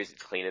the idea is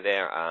it's cleaner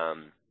there.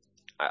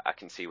 I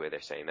can see where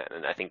they're saying that,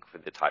 and I think for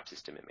the type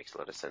system it makes a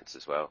lot of sense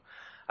as well.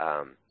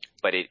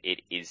 But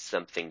it is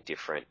something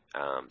different.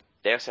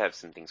 They also have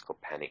some things called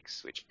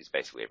panics, which is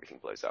basically everything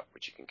blows up,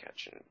 which you can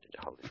catch in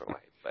a whole different way.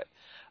 But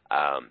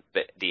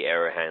the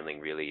error handling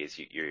really is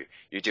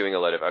you're doing a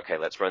lot of, okay,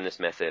 let's run this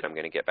method. I'm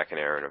going to get back an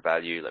error and a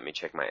value. Let me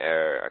check my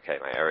error. Okay,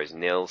 my error is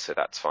nil, so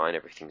that's fine.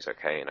 Everything's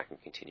okay, and I can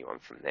continue on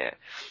from there.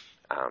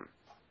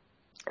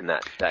 And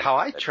that how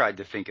I tried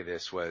to think of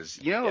this was,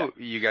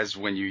 you guys,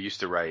 when you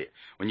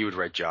would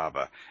write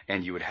Java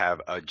and you would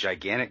have a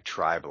gigantic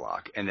try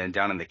block, and then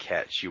down in the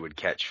catch, you would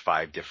catch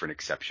 5 different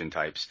exception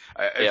types.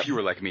 If you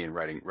were like me and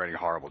writing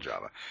horrible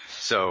Java.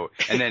 So,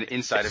 and then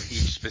inside of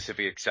each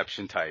specific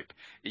exception type,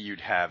 you'd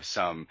have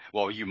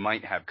you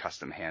might have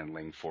custom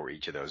handling for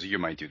each of those. You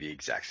might do the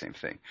exact same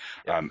thing.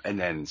 Yeah. And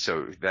then,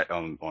 so that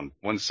on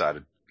one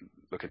side,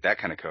 look at that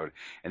kind of code.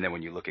 And then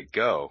when you look at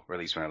Go, or at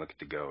least when I look at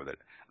the Go that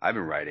I've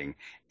been writing,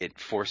 it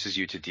forces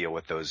you to deal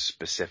with those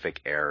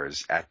specific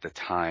errors at the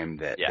time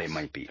that they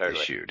might be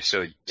issued.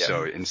 So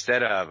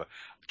instead of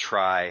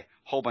try,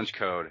 whole bunch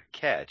code,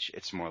 catch,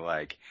 it's more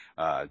like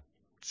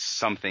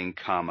something,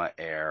 comma,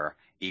 error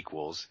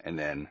equals, and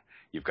then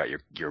you've got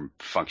your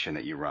function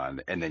that you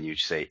run, and then you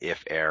say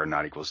if error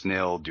not equals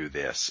nil, do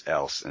this,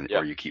 else,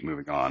 or you keep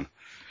moving on.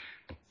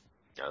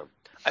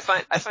 I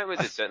find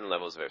with certain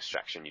levels of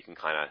abstraction, you can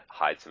kind of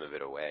hide some of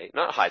it away.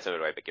 Not hide some of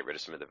it away, but get rid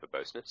of some of the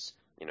verboseness.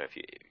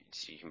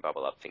 If you can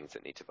bubble up things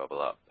that need to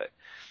bubble up. But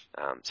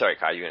sorry,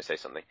 Kai, you were going to say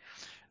something?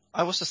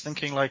 I was just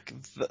thinking, like,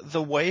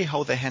 the way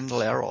how they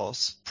handle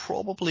errors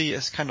probably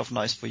is kind of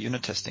nice for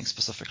unit testing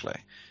specifically,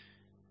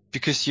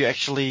 because you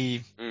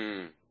actually,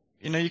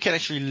 you can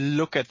actually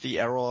look at the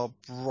error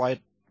right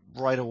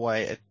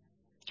away at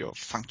your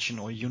function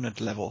or unit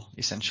level,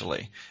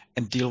 essentially,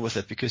 and deal with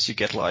it, because you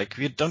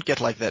don't get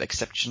like an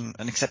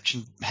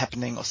exception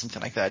happening or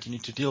something like that you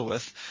need to deal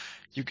with.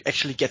 You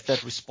actually get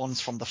that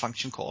response from the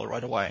function call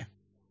right away.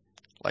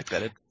 Like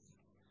that.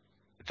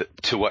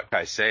 To what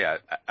I say,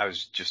 I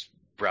was just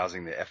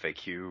browsing the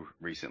FAQ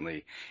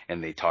recently,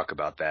 and they talk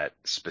about that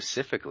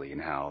specifically,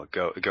 and how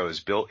Go's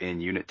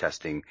built-in unit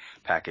testing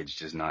package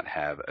does not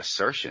have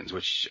assertions,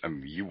 which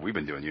we've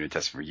been doing unit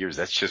testing for years.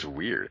 That's just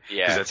weird.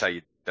 Yeah. Because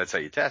that's how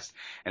you test,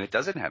 and it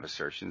doesn't have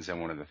assertions.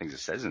 And one of the things it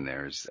says in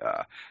there is,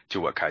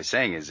 to what Kai's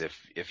saying, is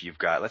if you've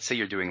got, let's say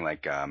you're doing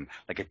like a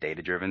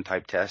data-driven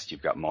type test,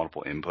 you've got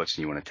multiple inputs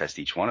and you want to test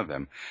each one of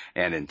them.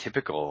 And in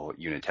typical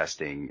unit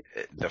testing,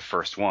 the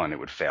first one, it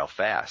would fail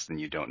fast, and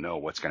you don't know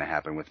what's going to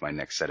happen with my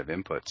next set of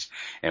inputs.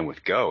 And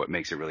with Go, it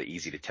makes it really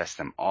easy to test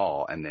them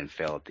all and then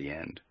fail at the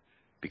end,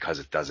 because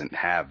it doesn't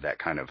have that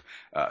kind of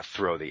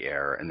throw the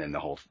error and then the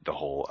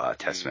whole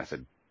test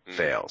method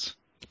fails.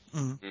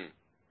 Mm-hmm.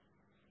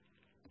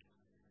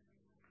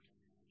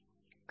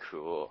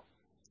 Cool.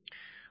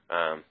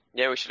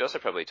 We should also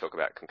probably talk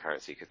about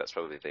concurrency, because that's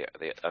probably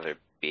the other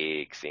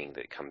big thing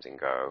that comes in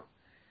Go.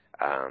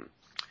 How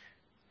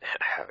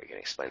are we going to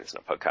explain this in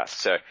a podcast?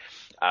 So,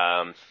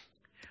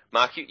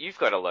 Mark, you've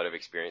got a lot of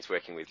experience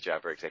working with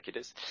Java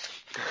executives.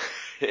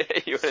 You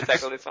want to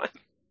tackle this one?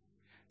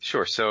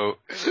 Sure. So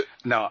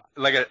now,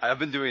 like I've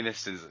been doing this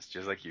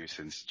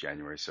since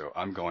January, so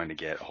I'm going to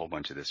get a whole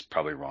bunch of this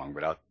probably wrong,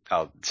 but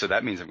so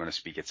that means I'm going to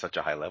speak at such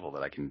a high level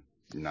that I can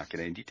not get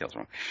any details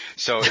wrong.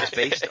 So it's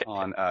based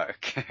on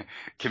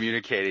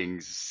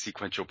communicating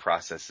sequential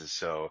processes.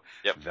 So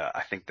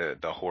I think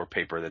the Hoare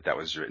paper that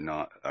was written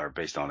on or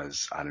based on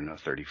is,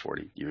 30,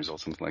 40 years old,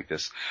 something like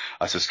this.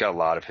 So it's got a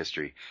lot of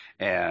history.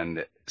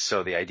 And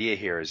so the idea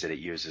here is that it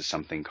uses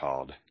something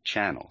called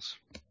channels.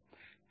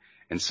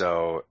 And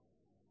so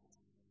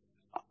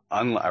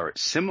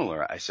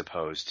similar, I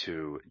suppose,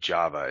 to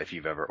Java, if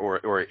you've ever,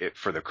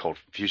 for the Cold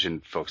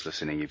Fusion folks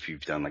listening, if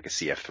you've done like a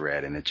CF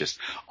thread and it just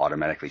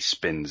automatically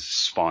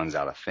spawns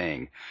out a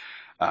thing.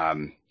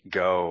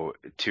 Go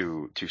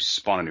to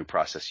spawn a new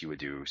process, you would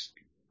do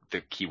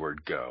the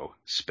keyword go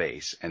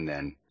space and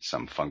then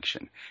some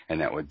function,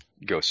 and that would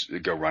go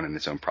run in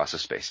its own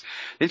process space.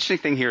 The interesting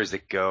thing here is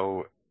that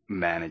Go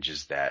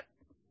manages that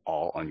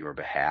all on your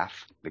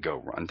behalf, the Go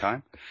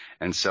runtime,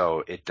 and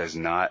so it does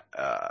not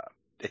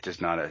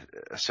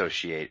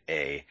associate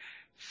a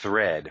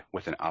thread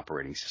with an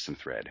operating system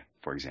thread,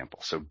 for example.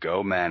 So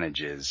Go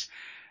manages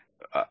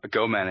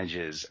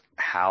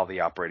how the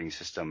operating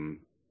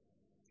system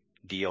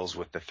deals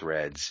with the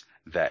threads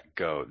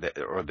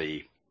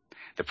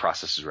the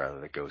processes rather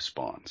that Go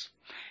spawns.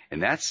 In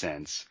that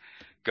sense,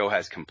 Go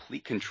has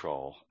complete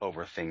control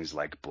over things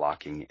like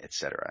blocking,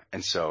 etc.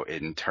 And so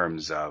in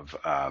terms of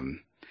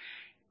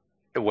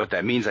what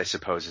that means, I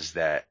suppose, is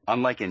that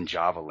unlike in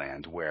Java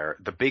land, where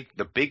the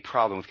big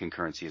problem with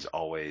concurrency is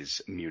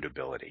always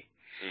mutability.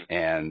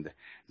 And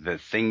the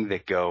thing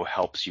that Go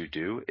helps you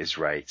do is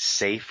write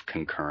safe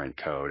concurrent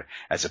code,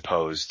 as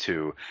opposed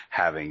to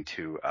having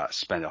to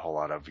spend a whole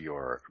lot of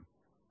your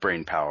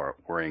brain power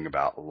worrying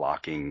about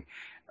locking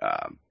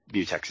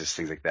mutexes,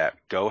 things like that.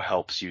 Go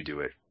helps you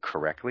do it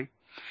correctly.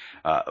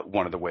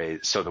 The way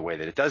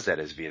that it does that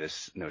is via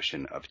this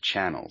notion of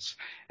channels.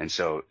 And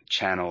so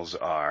channels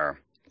are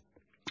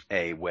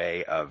a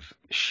way of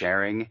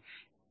sharing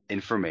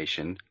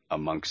information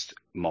amongst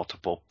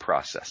multiple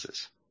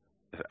processes.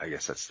 I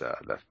guess that's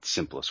the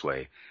simplest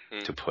way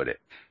to put it.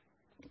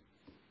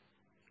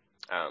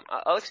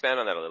 I'll expand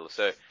on that a little.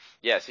 So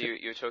you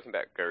were talking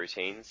about Go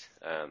routines.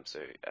 So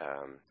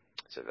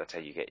that's how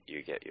you get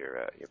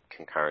your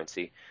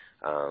concurrency.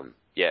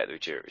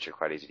 Which are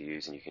quite easy to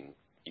use, and you can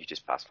you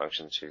just pass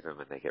functions to them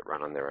and they get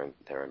run on their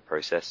own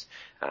process.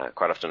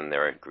 Quite often on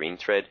their own green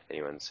thread.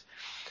 Anyone's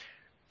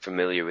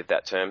familiar with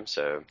that term?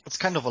 So it's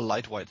kind of a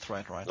lightweight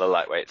thread, right? A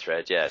lightweight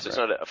thread, yeah. So It's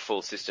not a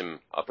full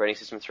operating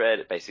system thread.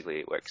 It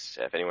basically works.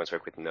 If anyone's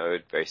worked with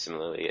Node, very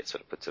similarly, it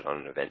sort of puts it on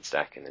an event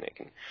stack, and then it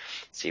can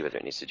see whether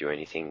it needs to do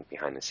anything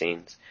behind the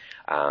scenes.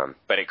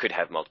 But it could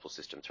have multiple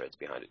system threads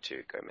behind it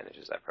too. Go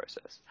manages that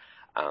process.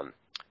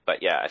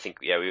 But yeah, I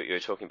think we were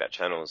talking about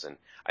channels, and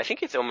I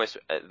think it's almost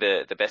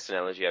the best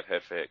analogy I've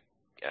heard for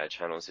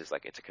channels is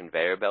like it's a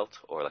conveyor belt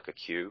or like a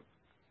queue.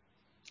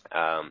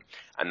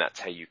 And that's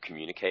how you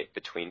communicate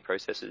between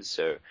processes.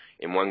 So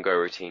in one Go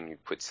routine, you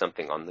put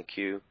something on the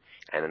queue,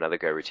 and another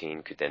Go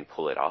routine could then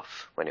pull it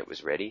off when it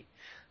was ready.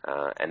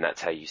 And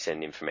that's how you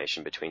send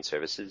information between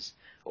services.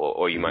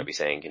 Or you might be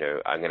saying,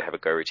 I'm going to have a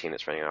Go routine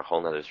that's running on a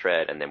whole other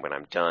thread, and then when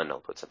I'm done, I'll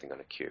put something on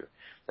a queue.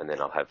 And then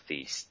I'll have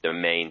the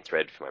main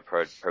thread for my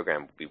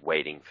program will be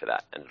waiting for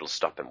that, and it'll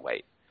stop and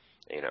wait,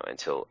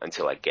 until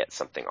I get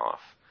something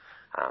off.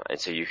 And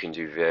so you can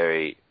do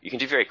very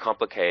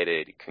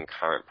complicated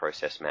concurrent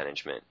process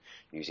management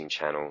using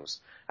channels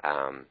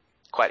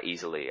quite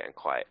easily and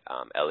quite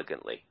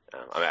elegantly.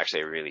 I'm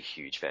actually a really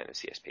huge fan of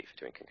CSP for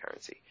doing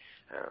concurrency.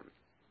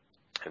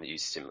 I've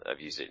used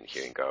it in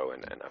here in Go,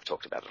 and I've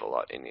talked about it a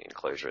lot in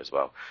Clojure as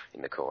well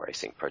in the Core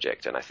Async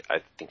project. And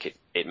I think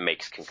it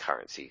makes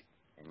concurrency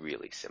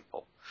really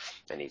simple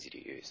and easy to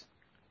use.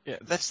 Yeah,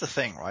 that's the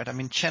thing, right? I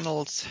mean,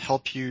 channels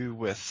help you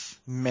with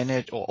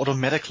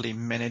automatically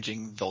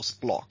managing those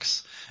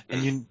blocks.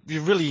 And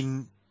you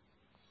really,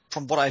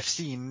 from what I've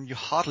seen, you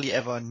hardly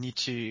ever need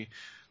to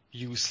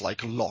use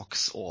like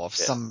logs or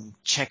some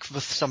check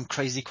with some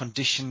crazy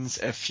conditions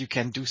if you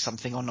can do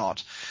something or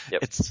not.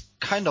 Yep. It's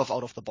kind of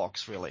out of the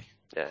box, really.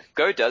 Yeah,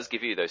 Go does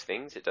give you those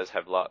things. It does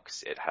have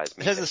locks. It has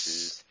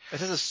mutexes. It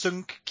has a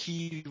sync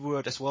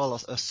keyword as well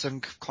as a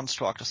sync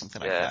construct or something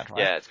like that, right?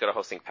 Yeah, it's got a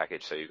whole sync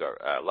package. So you've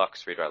got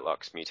locks, read-write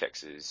locks,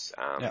 mutexes.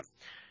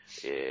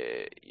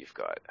 You've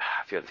got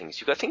a few other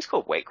things. You've got things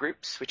called wait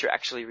groups, which are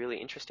actually really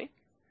interesting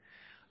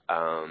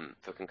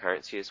for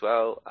concurrency as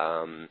well.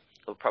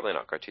 We'll probably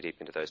not go too deep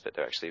into those, but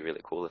they're actually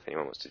really cool if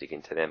anyone wants to dig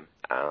into them.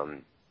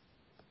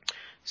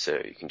 So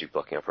you can do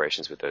blocking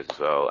operations with those as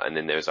well. And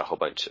then there's a whole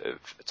bunch of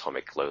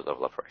atomic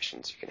low-level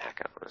operations you can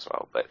hack out on as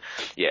well. But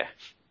yeah,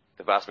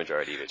 the vast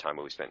majority of your time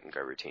will be spent in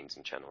Go routines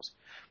and channels.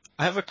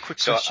 I have a quick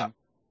question.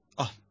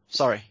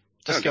 Sorry.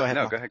 Go ahead.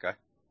 No, go ahead, guy.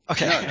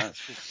 Okay. No,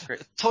 it's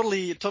great.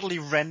 Totally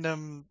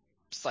random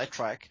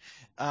sidetrack.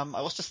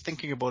 I was just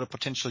thinking about a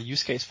potential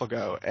use case for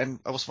Go, and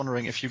I was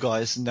wondering if you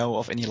guys know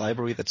of any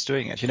library that's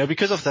doing it.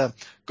 Because of the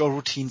Go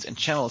routines and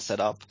channel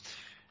setup,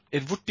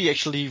 it would be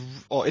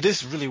it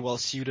is really well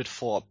suited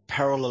for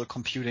parallel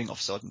computing of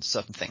certain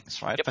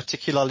things, right? Yep.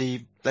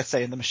 Particularly, let's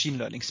say, in the machine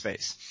learning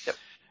space. Yep.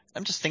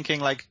 I'm just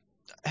thinking,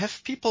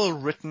 have people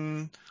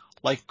written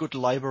good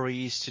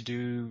libraries to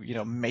do,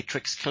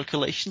 matrix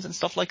calculations and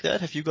stuff like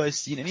that? Have you guys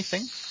seen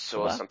anything?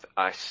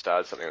 I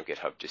started something on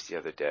GitHub just the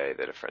other day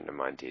that a friend of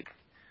mine did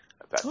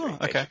about doing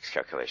matrix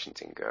calculations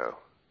in Go.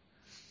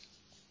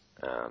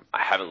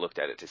 I haven't looked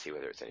at it to see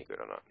whether it's any good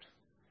or not.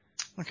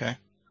 Okay.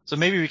 So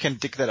maybe we can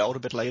dig that out a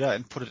bit later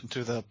and put it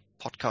into the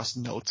podcast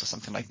notes or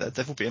something like that.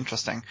 That would be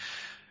interesting.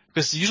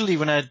 Because usually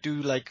when I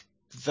do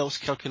those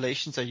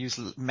calculations, I use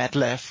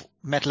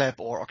MATLAB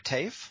or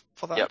Octave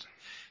for that. Yep.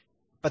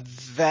 But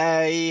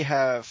they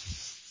have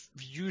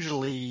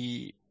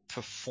usually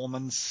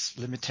performance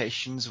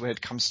limitations when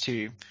it comes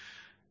to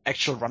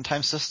actual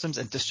runtime systems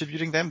and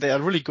distributing them. They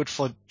are really good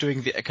for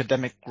doing the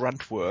academic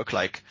grunt work,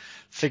 like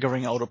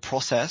figuring out a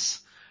process.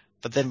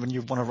 But then when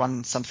you want to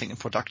run something in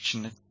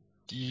production, it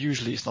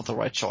usually is not the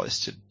right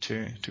choice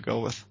to go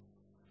with.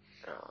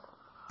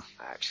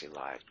 I actually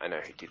lied. I know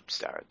who did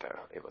start it, though.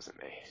 It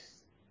wasn't me.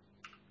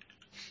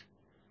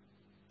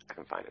 I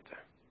can find it,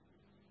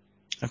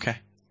 though. Okay.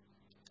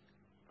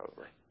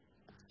 Probably.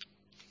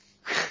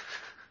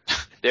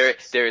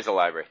 There is a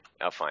library.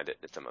 I'll find it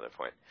at some other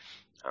point.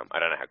 I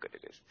don't know how good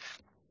it is.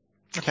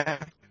 Okay.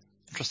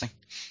 Interesting.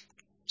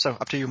 So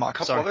up to you, Mark.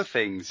 A couple other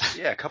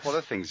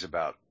things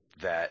about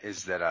that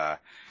is that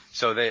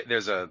so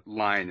there's a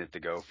line that the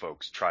Go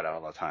folks trot out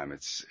all the time.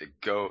 It's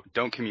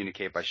don't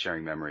communicate by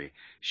sharing memory,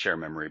 share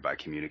memory by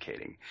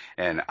communicating.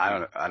 And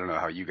I don't know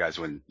how you guys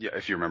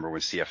if you remember when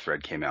CF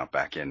Thread came out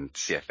back in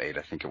CF8,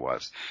 I think it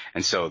was.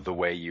 And so the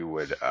way you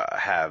would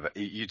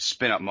you'd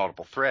spin up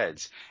multiple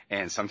threads,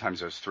 and sometimes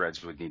those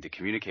threads would need to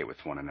communicate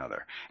with one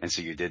another. And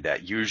so you did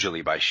that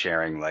usually by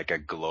sharing a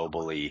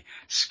globally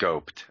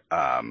scoped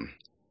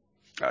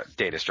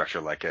data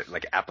structure like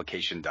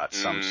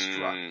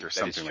application.sumstruct or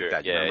something like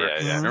that. You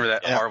remember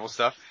that horrible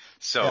stuff?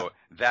 So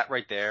that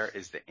right there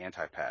is the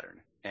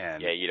anti-pattern.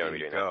 And you don't want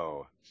to be doing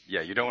Go,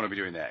 that. You don't want to be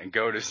doing that. And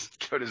Go does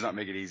not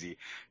make it easy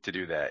to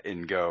do that.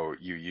 In Go,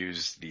 you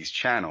use these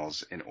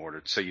channels in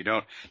order, so you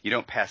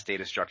don't pass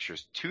data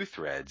structures to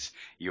threads.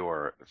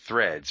 Your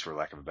threads, for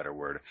lack of a better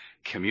word,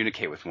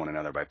 communicate with one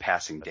another by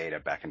passing data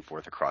back and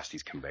forth across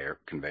these conveyor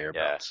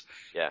belts.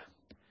 Yeah.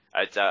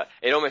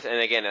 It almost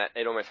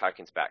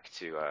harkens back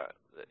to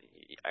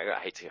I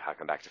hate to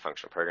harken back to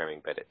functional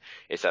programming, but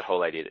it's that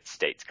whole idea that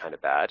state's kind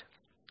of bad.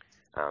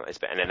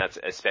 And then that's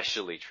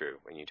especially true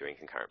when you're doing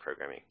concurrent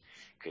programming,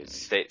 because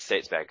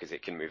state's bad because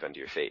it can move under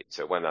your feet.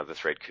 So one other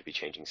thread could be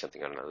changing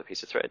something on another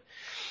piece of thread,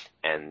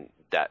 and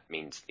that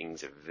means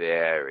things are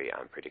very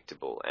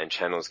unpredictable. And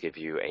channels give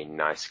you a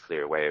nice,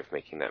 clear way of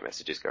making that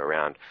messages go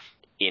around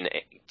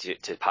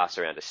to pass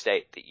around a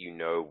state that you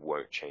know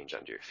won't change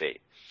under your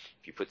feet.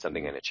 If you put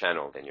something in a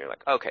channel, then you're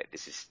like, okay,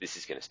 this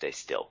is going to stay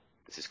still.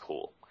 This is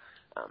cool,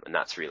 and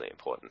that's really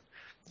important.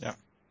 Yeah.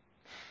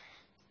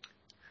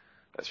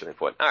 That's really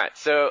important. All right,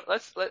 so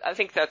I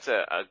think that's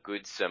a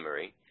good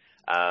summary.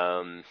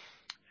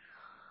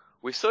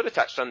 We've sort of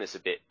touched on this a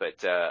bit,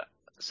 but why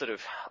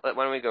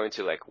don't we go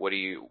into like why do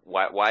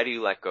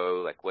you like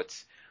Go? Like what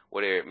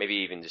are maybe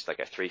even just like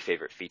a 3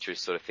 favorite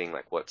features sort of thing?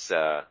 Like what's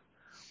your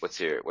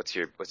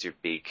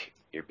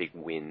big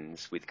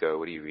wins with Go?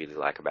 What do you really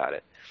like about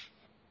it?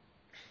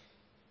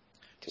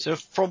 So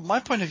from my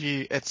point of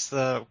view, it's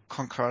the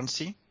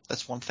concurrency.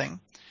 That's one thing.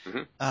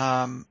 Mm-hmm.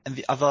 And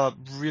the other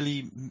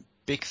really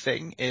big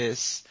thing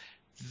is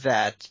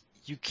that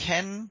you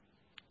can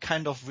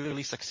kind of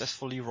really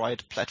successfully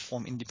write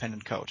platform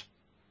independent code.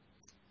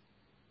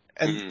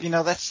 And,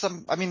 that's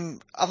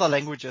other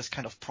languages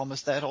kind of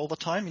promise that all the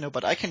time,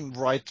 but I can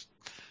write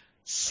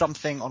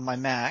something on my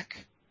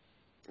Mac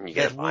you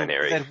get a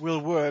binary. That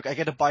will work. I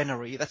get a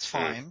binary. That's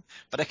fine.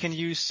 But I can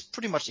use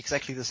pretty much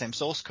exactly the same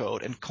source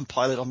code and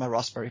compile it on my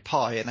Raspberry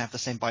Pi and have the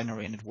same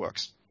binary and it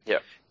works. Yeah.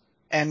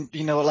 And,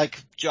 like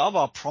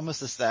Java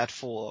promises that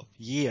for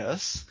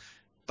years,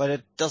 but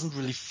it doesn't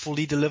really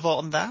fully deliver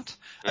on that.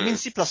 I mean,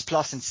 C++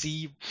 and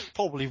C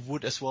probably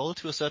would as well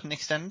to a certain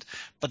extent,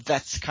 but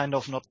that's kind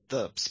of not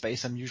the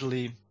space I'm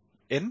usually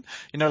in.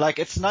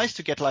 It's nice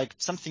to get like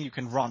something you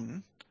can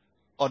run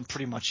on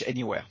pretty much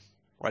anywhere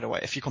right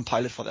away if you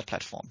compile it for that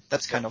platform.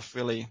 That's kind of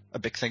really a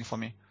big thing for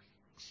me.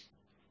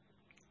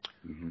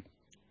 Mm-hmm.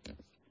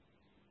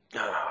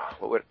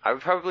 I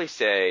would probably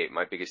say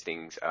my biggest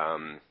things,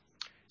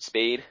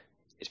 speed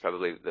is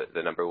probably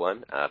the number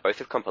one, both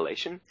of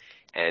compilation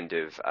and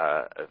of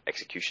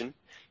execution.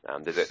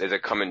 There's a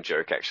common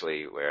joke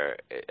actually where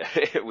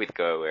with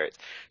Go where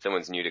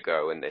someone's new to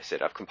Go and they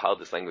said, I've compiled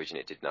this language and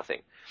it did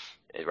nothing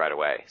right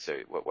away. So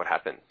what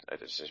happened?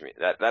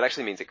 That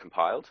actually means it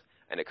compiled,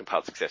 and it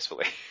compiled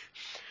successfully.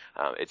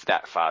 It's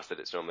that fast that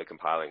it's normally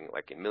compiling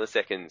like in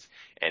milliseconds,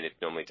 and it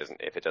normally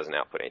doesn't. If it doesn't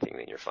output anything,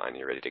 then you're fine,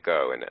 you're ready to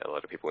go. And a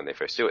lot of people, when they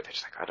first do it, they're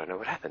just like, I don't know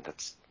what happened.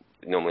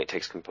 Normally it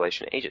takes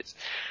compilation ages.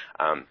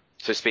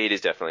 So speed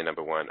is definitely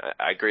number one.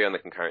 I agree on the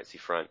concurrency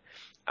front.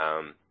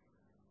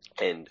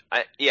 And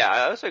I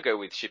also go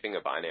with shipping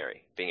a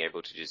binary. Being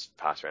able to just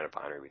pass around a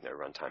binary with no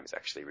runtime is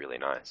actually really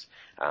nice.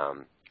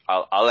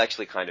 I'll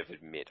actually kind of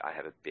admit I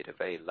have a bit of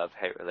a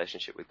love-hate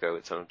relationship with Go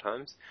at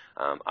sometimes.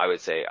 I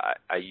would say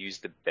I use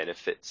the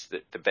benefits.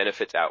 The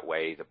benefits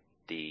outweigh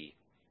the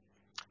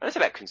I don't say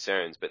about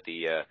concerns, but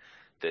the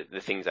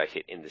things I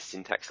hit in the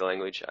syntax of the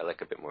language. I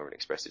like a bit more of an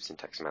expressive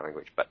syntax in my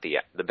language, but the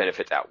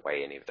benefits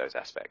outweigh any of those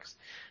aspects.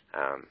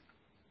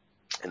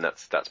 And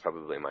that's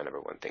probably my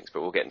number one things.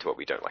 But we'll get into what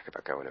we don't like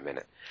about Go in a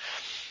minute.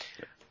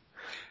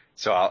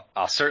 So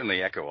I'll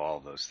certainly echo all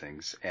of those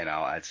things, and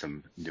I'll add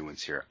some new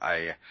ones here.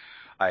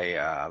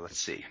 Let's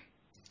see.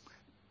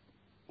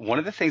 One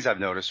of the things I've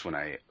noticed when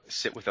I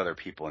sit with other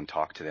people and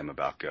talk to them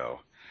about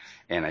Go,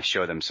 and I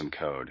show them some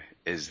code,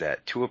 is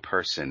that to a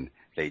person,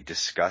 they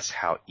discuss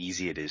how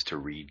easy it is to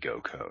read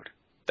Go code.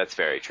 That's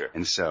very true.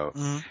 And so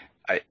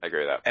I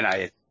agree with that.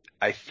 And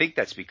I think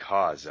that's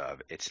because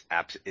of its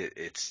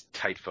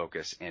tight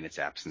focus and its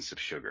absence of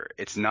sugar.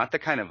 It's not the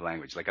kind of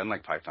language, like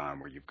unlike Python,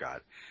 where you've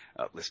got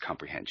list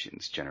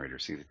comprehensions,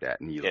 generators, things like that,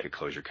 and you look at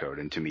Clojure code.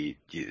 And to me,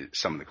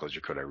 some of the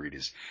Clojure code I read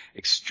is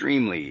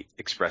extremely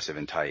expressive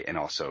and tight, and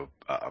also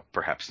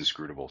perhaps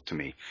inscrutable to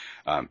me.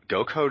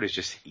 Go code is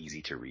just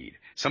easy to read.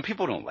 Some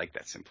people don't like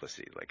that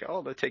simplicity, like,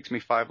 oh, that takes me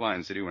 5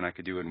 lines to do when I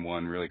could do it in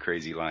one really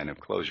crazy line of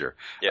Clojure.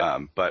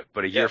 But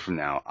a year from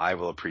now, I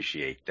will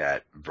appreciate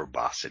that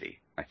verbosity,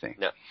 I think.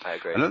 No, I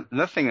agree.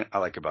 Another thing I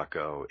like about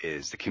Go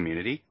is the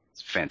community.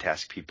 It's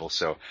fantastic people.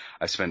 So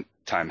I spent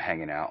time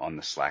hanging out on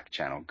the Slack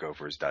channel,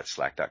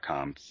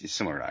 govers.slack.com,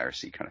 similar to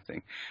IRC kind of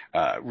thing.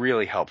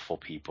 Really helpful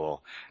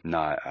people,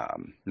 not a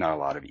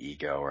lot of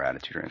ego or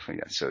attitude or anything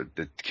like that. So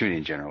the community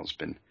in general has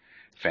been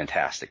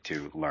fantastic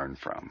to learn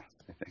from,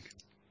 I think.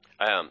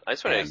 I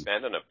just want to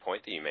expand on a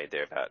point that you made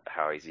there about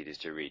how easy it is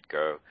to read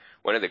Go.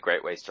 One of the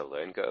great ways to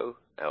learn Go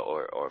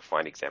or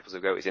find examples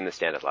of Go is in the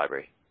standard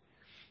library.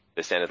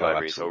 The standard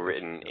library is all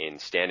written in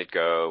standard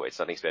Go. It's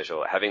nothing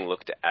special. Having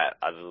looked at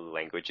other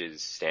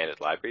languages'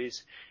 standard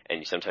libraries,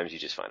 and sometimes you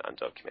just find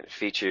undocumented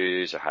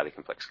features or highly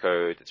complex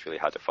code that's really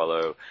hard to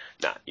follow.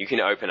 Nah, you can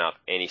open up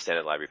any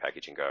standard library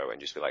package in Go and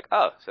just be like,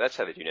 oh, so that's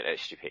how they do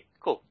NetHTTP.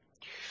 Cool.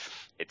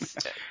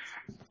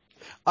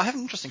 I have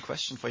an interesting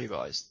question for you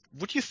guys.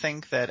 Would you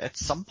think that at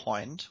some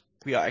point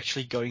we are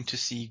actually going to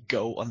see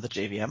Go on the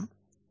JVM?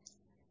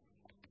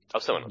 Oh,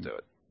 someone will do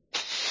it.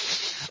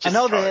 I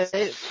know there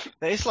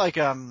is like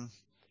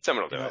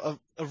Someone will do it.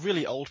 A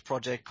really old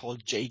project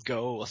called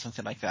JGo or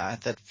something like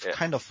that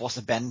kind of was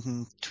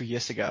abandoned 2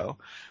 years ago,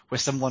 where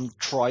someone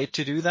tried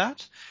to do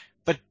that.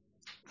 But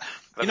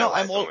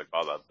I'm all with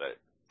bother, but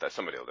that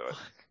somebody will do it.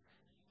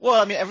 Well,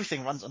 I mean,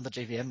 everything runs on the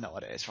JVM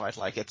nowadays, right?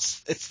 Like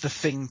it's the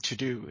thing to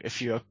do.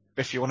 If you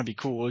want to be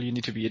cool, you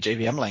need to be a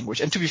JVM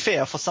language. And to be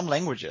fair, for some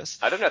languages,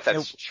 I don't know if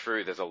that's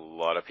true. There's a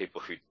lot of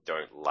people who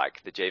don't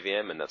like the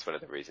JVM, and that's one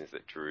of the reasons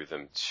that drew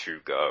them to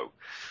Go.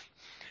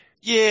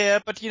 Yeah,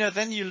 but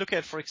then you look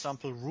at, for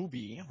example,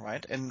 Ruby,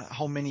 right? And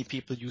how many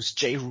people use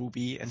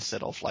JRuby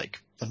instead of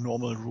like the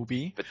normal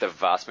Ruby. But the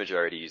vast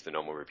majority use the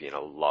normal Ruby, and a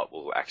lot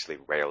will actually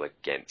rail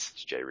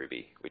against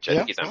JRuby, which I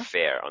think is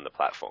unfair on the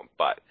platform.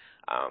 But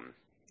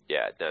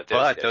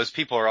but those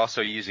people are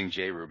also using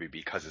JRuby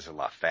because it's a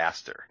lot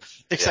faster.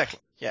 Exactly.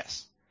 Yeah.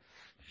 Yes.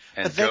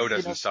 And Go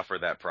doesn't suffer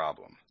that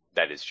problem.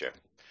 That is true.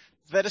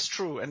 That is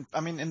true. And I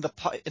mean, in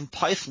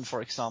Python,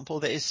 for example,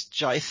 there is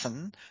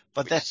Jython,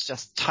 but that's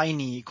just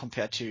tiny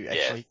compared to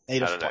actually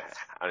native Python.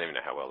 I don't even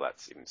know how well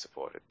that's even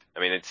supported. I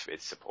mean, it's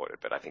supported,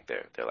 but I think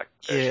they're like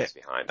versions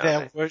behind,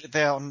 aren't they?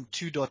 They're on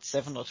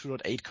 2.7 or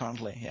 2.8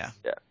 currently. Yeah.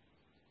 Yeah.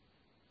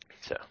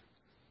 So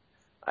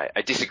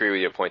I disagree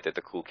with your point that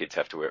the cool kids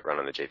have to run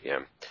on the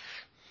JVM.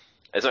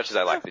 As much as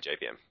I like the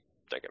JVM,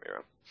 don't get me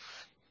wrong.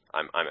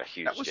 I'm a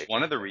huge. That was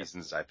one of the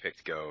reasons I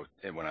picked Go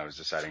when I was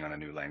deciding on a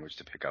new language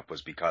to pick up,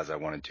 was because I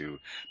wanted to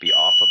be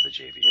off of the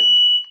JVM.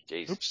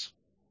 Jeez. Oops.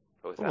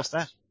 What was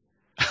that?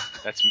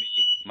 That's me.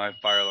 My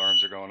fire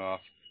alarms are going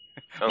off.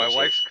 My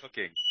wife's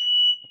cooking.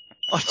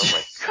 Oh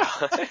my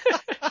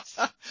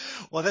god.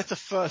 Well, that's a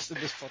first in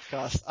this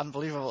podcast.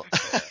 Unbelievable.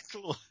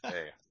 Cool.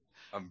 Hey,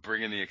 I'm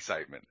bringing the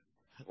excitement.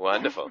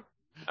 Wonderful.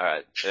 All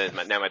right.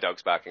 Now my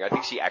dog's barking. I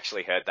think she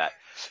actually heard that.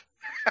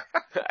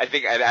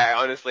 I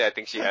honestly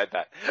think she heard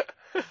that.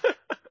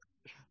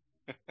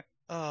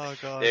 Oh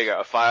god. There you go.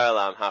 A fire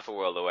alarm half a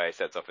world away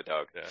sets off a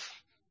dog. Yeah.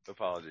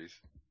 Apologies.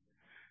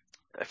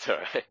 That's all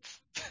right.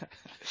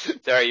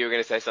 Sorry, you were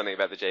going to say something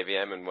about the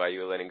JVM and why you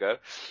were letting go?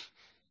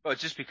 Well,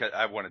 just because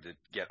I wanted to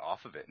get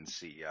off of it and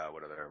see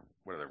what other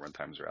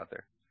runtimes are out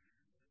there.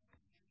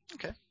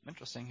 Okay,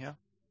 interesting. Yeah.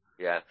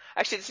 Yeah.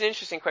 Actually, it's an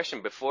interesting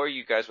question. Before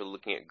you guys were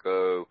looking at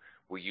Go,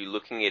 were you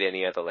looking at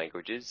any other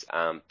languages?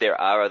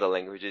 There are other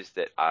languages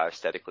that are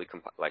statically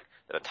that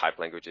are type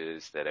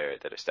languages that are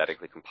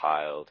statically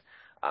compiled.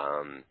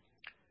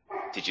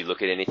 Did you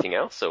look at anything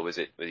else, or was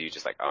you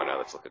just like, oh no,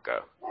 let's look at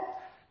Go?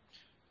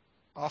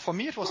 For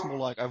me, it was more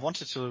like I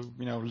wanted to,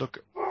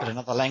 look at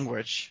another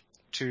language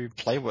to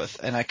play with,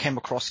 and I came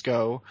across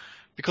Go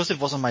because it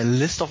was on my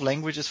list of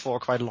languages for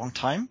quite a long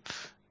time,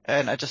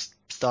 and I just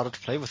started to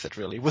play with it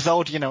really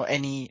without,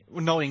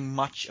 knowing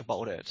much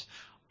about it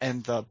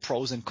and the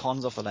pros and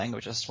cons of the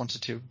language. I just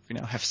wanted to,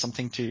 have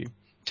something to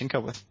tinker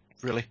with,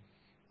 really.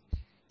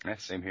 Yeah,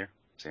 same here.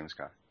 Same as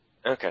Scott.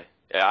 Okay.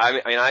 Yeah,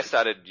 I mean, I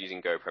started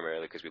using Go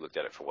primarily because we looked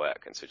at it for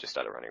work, and so just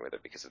started running with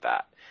it because of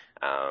that.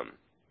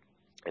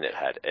 And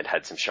it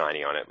had some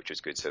shiny on it, which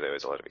was good, so there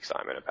was a lot of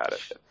excitement about it.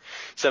 But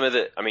some of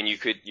you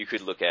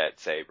could look at,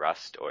 say,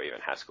 Rust or even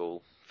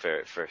Haskell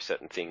for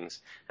certain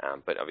things,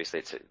 but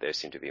obviously there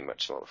seemed to be a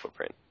much smaller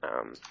footprint.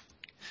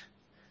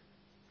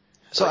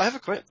 So I have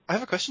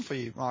a question for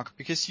you, Mark,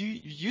 because you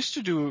used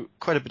to do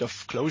quite a bit of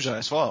Clojure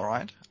as well,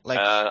 right?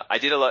 I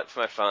did a lot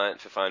for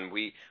fun.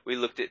 We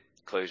looked at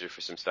Clojure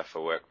for some stuff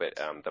for work, but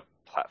the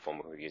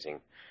platform we were using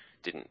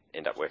didn't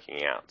end up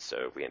working out,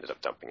 so we ended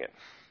up dumping it.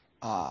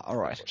 All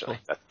right. Cool.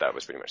 That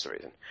was pretty much the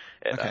reason.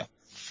 Okay,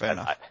 fair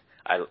enough.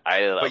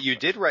 But you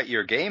did write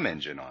your game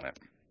engine on it.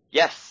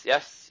 Yes. And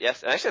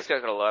actually, it's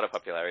got a lot of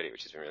popularity,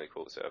 which has been really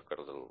cool. So I've got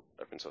a little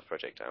open source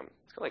project.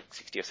 It's got like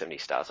 60 or 70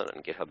 stars on it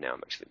on GitHub now.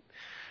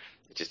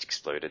 It just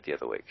exploded the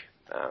other week.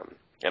 And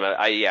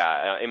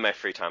in my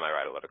free time, I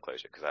write a lot of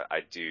Clojure because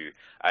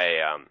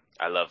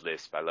I love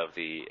Lisp. I love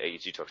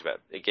as you talked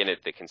about, again,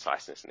 the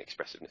conciseness and the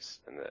expressiveness,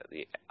 and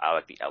I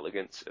like the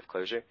elegance of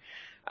Clojure.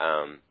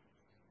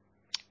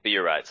 But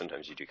you're right.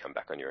 Sometimes you do come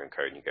back on your own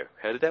code and you go,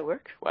 how did that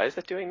work? Why is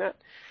that doing that?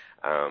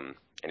 And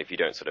if you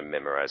don't sort of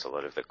memorize a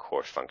lot of the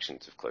core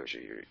functions of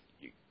Clojure,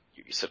 you're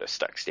sort of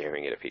stuck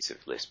staring at a piece of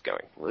Lisp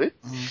going, what?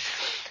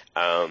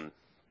 Mm.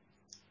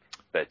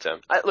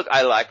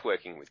 I like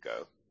working with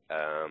Go.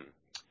 Well,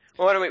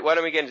 why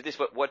don't we get into this?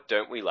 What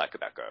don't we like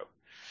about Go?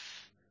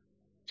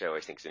 Which I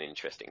always think is an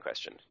interesting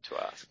question to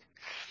ask.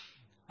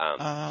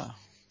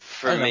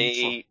 For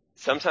me,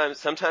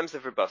 sometimes the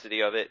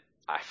verbosity of it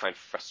I find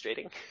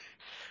frustrating.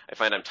 I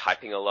find I'm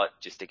typing a lot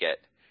just to get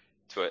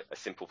to a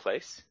simple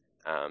place.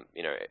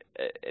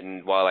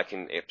 And while I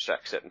can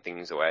abstract certain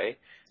things away,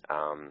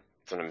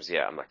 sometimes,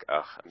 I'm like,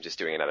 I'm just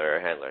doing another error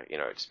handler.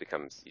 It just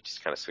becomes, you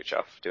just kind of switch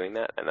off doing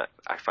that. And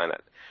I find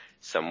that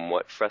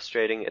somewhat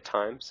frustrating at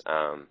times.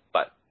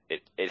 But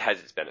it has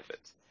its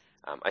benefits.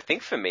 I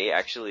think for me,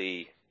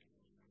 actually,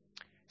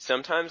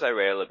 sometimes I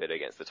rail a bit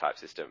against the type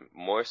system,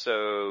 more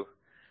so,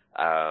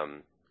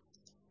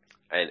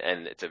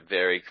 and it's a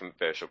very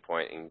controversial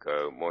point in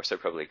Go, more so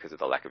probably because of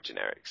the lack of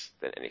generics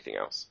than anything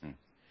else.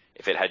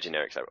 if it had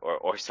generics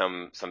or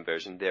some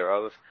version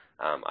thereof,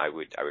 I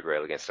would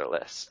rail against it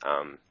less.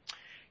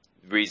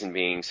 Reason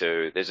being,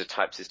 so there's a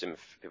type system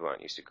if people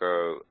aren't used to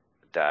Go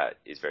that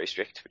is very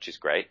strict, which is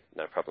great,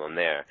 no problem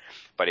there.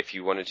 But if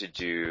you wanted to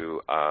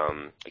do,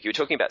 like you were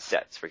talking about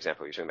sets, for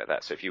example, you're talking about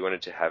that. So if you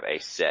wanted to have a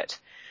set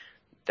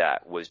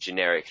that was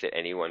generic that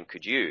anyone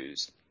could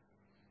use,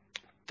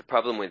 the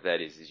problem with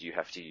that is you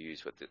have to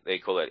use what they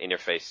call an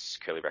interface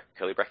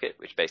curly bracket,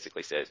 which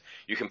basically says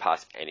you can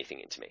pass anything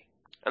into me.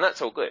 And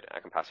that's all good. I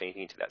can pass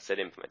anything into that set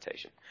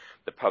implementation.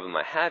 The problem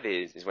I have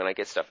is when I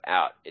get stuff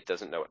out, it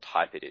doesn't know what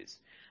type it is.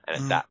 And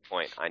at that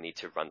point, I need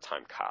to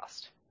runtime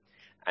cast.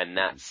 And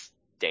that's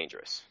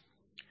dangerous.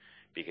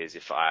 Because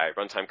if I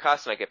runtime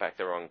cast and I get back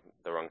the wrong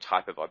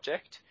type of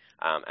object,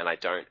 and I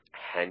don't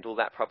handle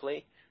that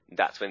properly,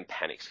 that's when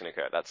panic's going to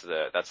occur.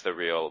 That's the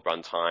real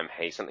runtime.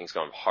 Hey, something's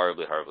gone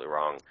horribly, horribly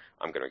wrong.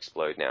 I'm going to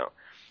explode now.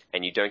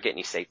 And you don't get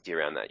any safety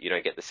around that. You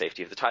don't get the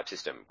safety of the type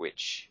system,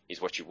 which is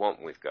what you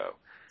want with Go.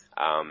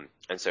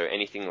 And so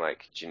anything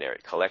like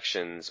generic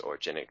collections or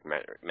generic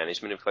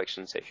management of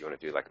collections, say if you want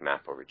to do like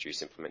map or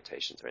reduce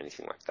implementations or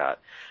anything like that,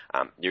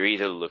 you're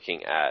either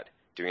looking at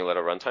doing a lot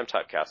of runtime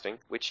typecasting,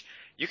 which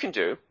you can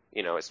do,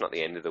 it's not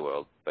the end of the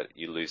world, but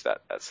you lose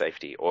that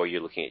safety, or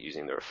you're looking at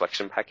using the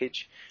reflection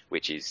package,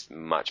 which is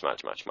much,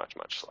 much, much, much,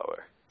 much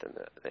slower than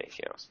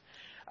anything else.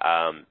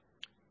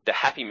 The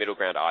happy middle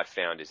ground I've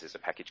found is there's a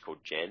package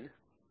called Gen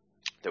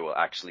that will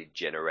actually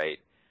generate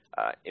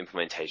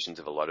implementations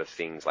of a lot of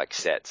things like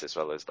sets as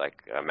well as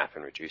like map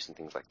and reduce and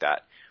things like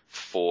that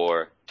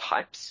for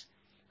types,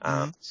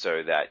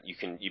 so that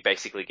you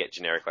basically get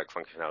generic like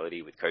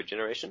functionality with code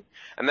generation,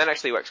 and that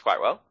actually works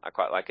quite well. I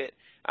quite like it.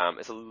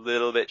 It's a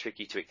little bit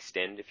tricky to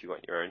extend if you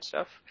want your own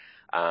stuff,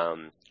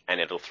 and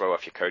it'll throw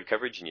off your code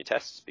coverage in your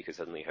tests because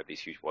suddenly you have these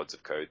huge wads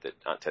of code that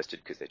aren't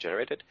tested because they're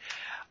generated.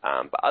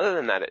 But other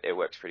than that, it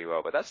works pretty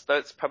well. But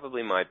that's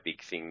probably my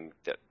big thing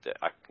that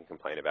I can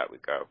complain about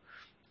with Go.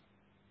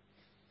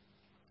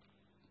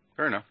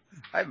 Fair enough.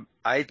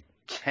 I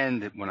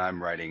tend, when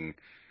I'm writing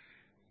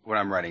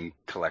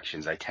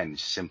collections, I tend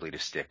simply to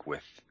stick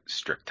with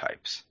strict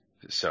types.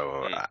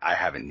 So I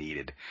haven't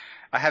needed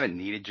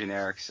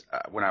generics.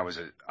 When I was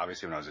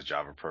a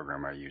Java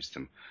programmer, I used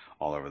them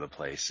all over the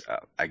place.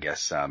 I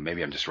guess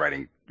maybe I'm just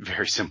writing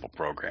very simple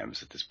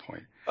programs at this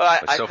point. Well,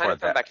 but so far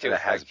that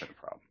hasn't been a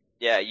problem.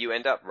 Yeah, you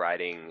end up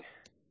writing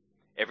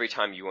every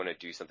time you want to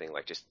do something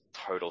like just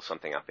total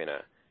something up in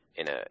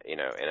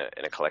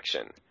a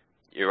collection.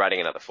 You're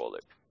writing another for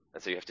loop,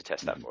 and so you have to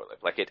test that for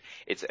loop. Like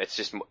it's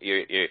just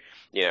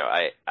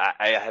I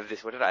have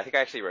this. I think I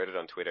actually wrote it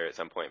on Twitter at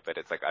some point, but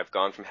it's like I've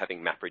gone from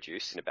having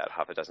MapReduce in about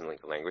half a dozen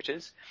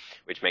languages,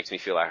 which makes me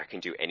feel like I can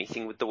do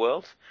anything with the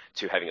world,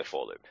 to having a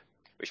for loop,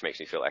 which makes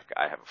me feel like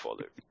I have a for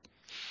loop.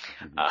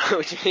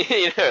 Which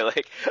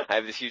like I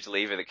have this huge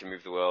lever that can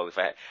move the world. If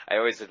I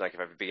always said like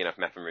if I have a big enough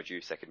map and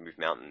reduce, I could move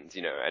mountains.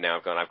 And now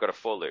I've got a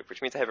for loop,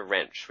 which means I have a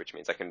wrench, which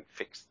means I can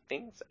fix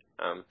things.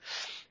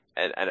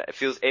 And it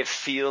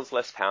feels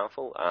less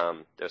powerful.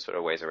 There's sort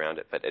of ways around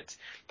it, but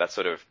that's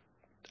sort of,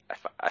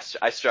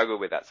 I struggle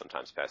with that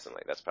sometimes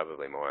personally. That's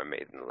probably more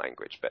me than the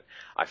language, but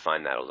I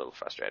find that a little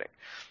frustrating.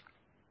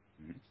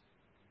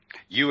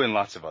 You and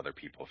lots of other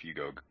people, if you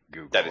go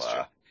Google, that is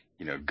true.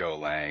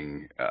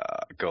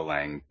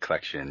 Golang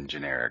collection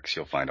generics,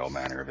 you'll find all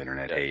manner of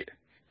internet hate.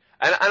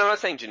 And I'm not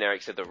saying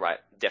generics are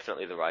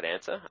definitely the right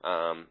answer,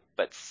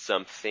 but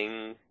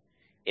something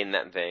in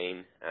that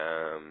vein,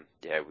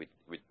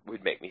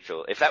 would make me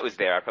feel, if that was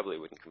there, I probably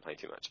wouldn't complain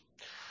too much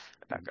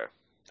about Go.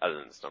 Other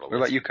than it's not always. What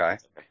about you, Kai?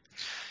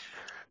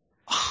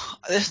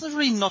 There's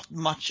really not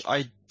much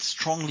I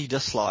strongly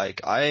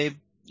dislike. I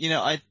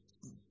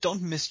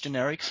don't miss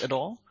generics at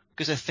all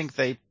because I think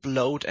they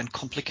bloat and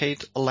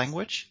complicate a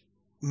language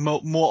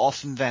more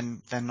often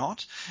than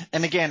not.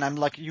 And again, I'm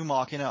like you,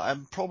 Mark.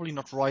 I'm probably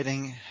not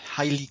writing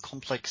highly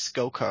complex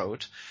Go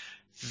code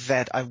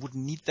that I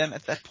wouldn't need them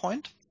at that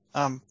point.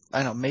 I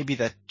don't know, maybe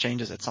that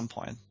changes at some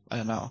point. I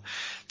don't know.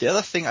 The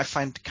other thing I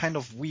find kind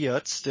of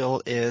weird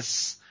still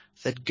is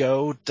that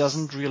Go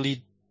doesn't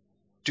really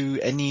do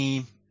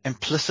any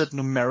implicit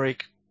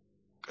numeric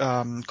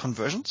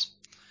conversions.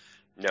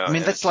 No, I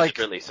mean that's like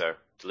deliberately so.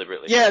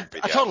 Deliberately. Yeah,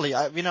 I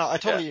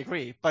totally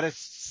agree. But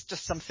it's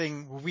just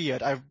something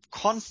weird. I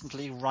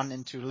constantly run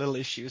into little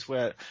issues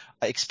where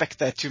I expect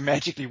that to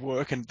magically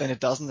work and then it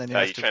doesn't. And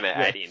you're trying to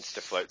add insta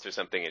floats or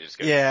something and just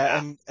goes.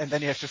 Yeah, and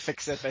then you have to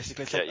fix it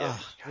basically. It's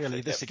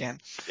really this again.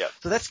 Yeah.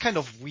 So that's kind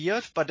of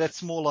weird, but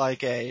that's more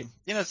like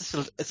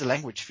it's a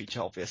language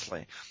feature,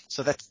 obviously.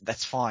 So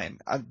that's fine.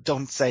 I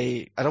don't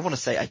want to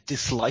say I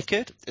dislike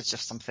it. It's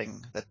just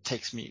something that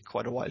takes me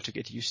quite a while to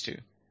get used to.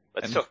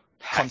 Let's talk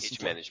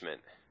package management.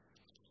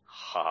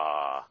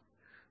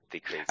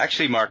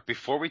 Actually, Mark,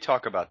 before we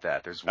talk about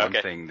that, there's one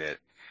thing that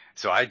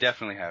So I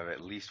definitely have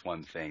at least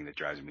one thing that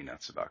drives me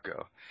nuts about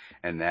Go,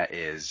 and that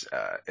is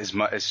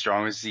as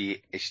strong as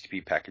the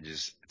HTTP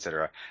packages,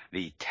 etc.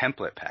 The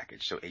template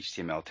package, so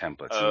HTML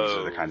templates, and these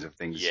are the kinds of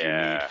things you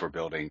need for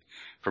building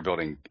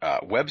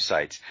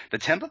websites. The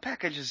template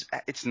package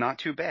it's not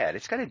too bad.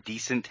 It's got a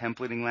decent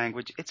templating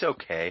language. It's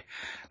okay.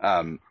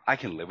 I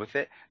can live with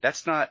it.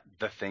 That's not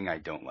the thing I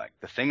don't like.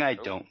 The thing I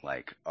don't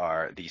like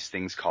are these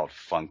things called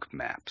func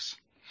maps.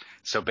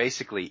 So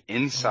basically,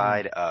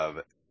 inside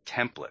of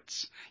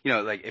templates,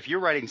 like if you're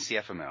writing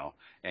CFML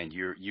and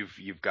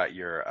you've got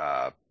your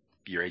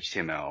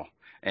HTML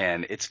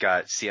and it's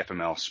got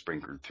CFML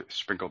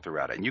sprinkled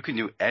throughout it, and you can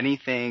do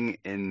anything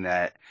in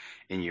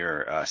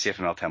your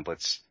CFML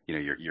templates,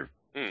 your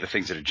the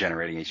things that are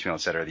generating HTML,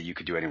 et cetera, that you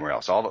could do anywhere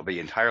else. All of the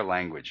entire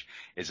language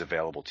is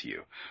available to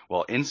you.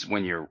 Well,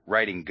 when you're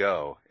writing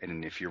Go,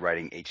 and if you're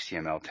writing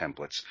HTML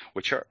templates,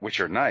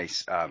 which are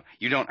nice,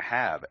 you don't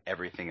have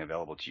everything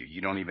available to you. You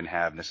don't even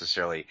have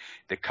necessarily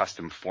the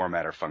custom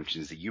formatter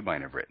functions that you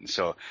might have written.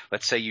 So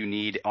let's say you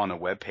need on a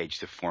web page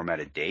to format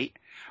a date.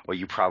 Well,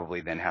 you probably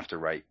then have to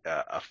write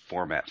a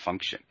format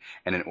function,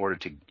 and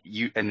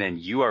then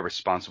you are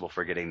responsible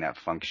for getting that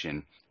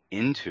function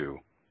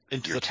into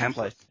your the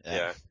template.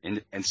 Yeah.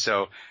 And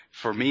so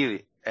for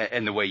me,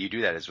 and the way you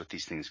do that is with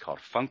these things called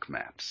func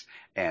maps.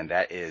 And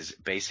that is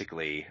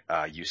basically,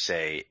 you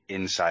say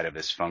inside of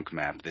this func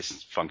map, this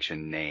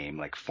function name,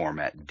 like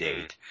format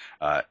date,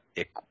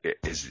 it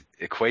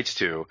equates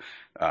to,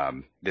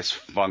 this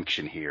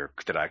function here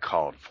that I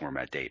called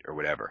format date or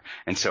whatever.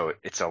 And so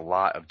it's a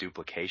lot of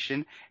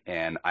duplication.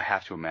 And I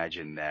have to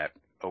imagine that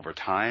over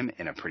time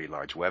in a pretty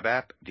large web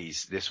app,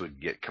 this would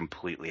get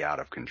completely out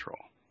of control.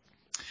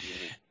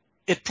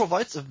 It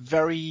provides a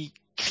very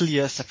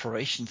clear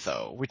separation,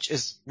 though, which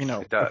is,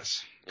 it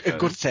does. A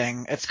good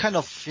thing. It's kind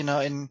of,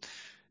 in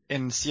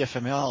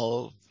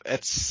CFML,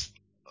 it's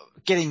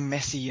getting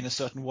messy in a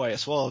certain way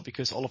as well,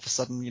 because all of a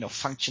sudden,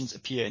 functions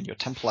appear in your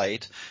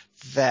template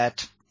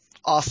that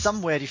are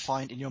somewhere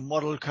defined in your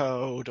model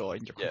code or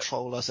in your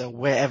controllers or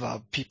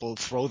wherever people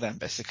throw them,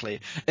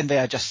 basically, and they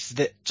are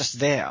just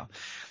there.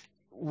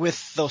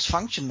 With those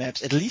function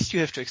maps, at least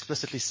you have to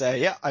explicitly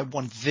say, I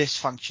want this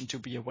function to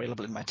be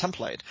available in my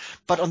template.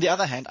 But on the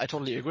other hand, I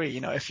totally agree.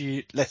 If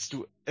you let's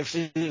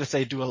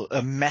say do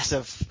a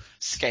massive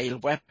scale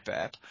web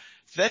app,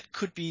 that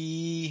could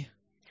be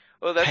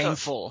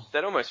painful.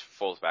 That almost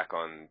falls back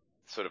on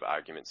sort of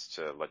arguments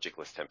to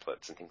logicless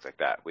templates and things like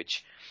that,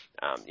 which,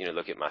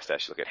 look at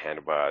Mustache, look at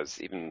Handlebars,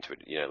 even to,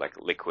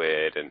 like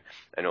Liquid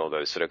and all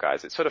those sort of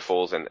guys. It sort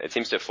of it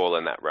seems to fall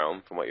in that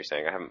realm from what you're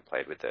saying. I haven't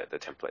played with the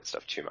template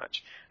stuff too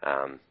much.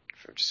 I've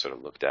just sort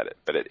of looked at it,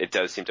 but it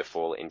does seem to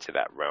fall into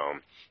that realm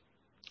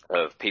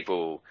of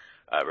people,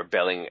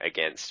 rebelling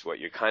against what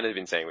you've kind of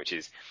been saying, which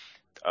is,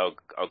 oh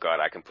God,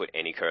 I can put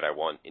any code I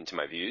want into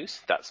my views.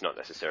 That's not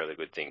necessarily a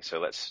good thing. So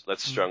let's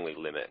strongly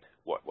limit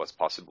what's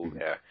possible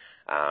there.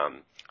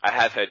 I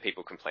have heard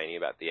people complaining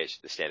about the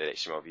standard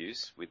HTML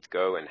views with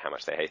Go and how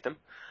much they hate them,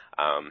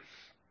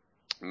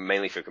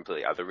 mainly for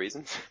completely other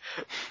reasons.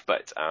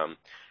 But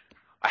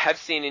I have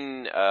seen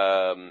in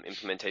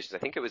implementations, I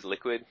think it was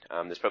Liquid.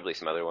 There's probably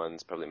some other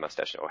ones, probably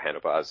Mustache or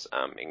Handlebars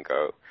in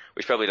Go,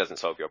 which probably doesn't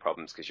solve your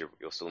problems because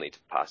you'll still need to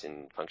pass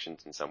in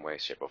functions in some way,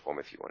 shape, or form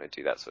if you want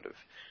to do that sort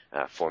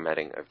of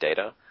formatting of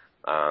data.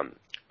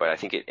 But I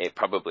think it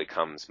probably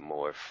comes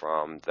more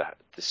from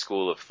the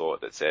school of thought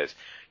that says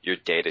your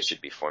data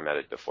should be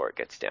formatted before it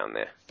gets down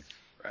there.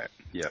 Right.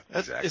 Yeah,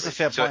 exactly. It's a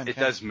fair point. It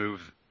does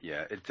move.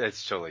 Yeah,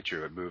 that's totally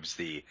true.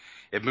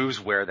 It moves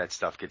where that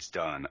stuff gets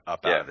done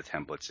up out of the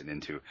templates and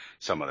into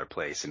some other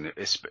place. And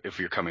if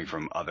you're coming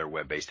from other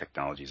web-based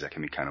technologies, that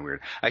can be kind of weird.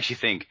 I actually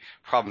think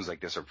problems like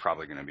this are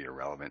probably going to be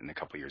irrelevant in a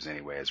couple of years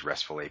anyway, as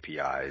RESTful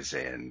APIs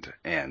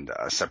and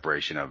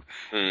separation of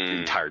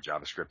entire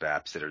JavaScript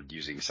apps that are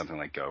using something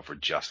like Go for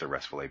just a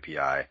RESTful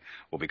API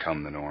will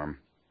become the norm,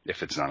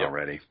 if it's not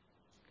already.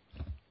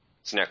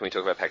 So now can we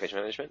talk about package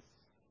management?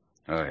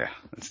 Oh yeah,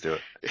 let's do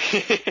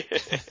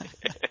it.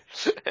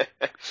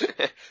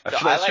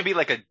 That should be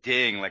like a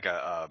ding, like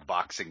a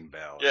boxing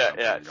bell.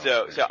 Yeah.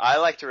 So I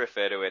like to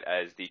refer to it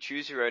as the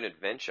choose your own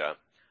adventure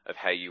of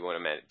how you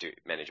want to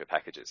manage your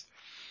packages.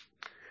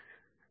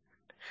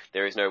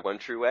 There is no one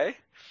true way.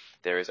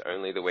 There is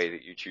only the way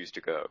that you choose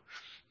to go.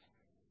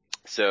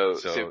 So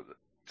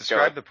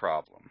describe the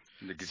problem.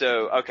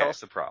 Tell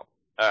us the problem.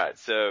 All right.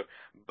 So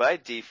by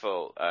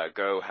default,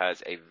 Go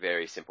has a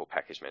very simple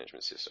package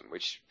management system,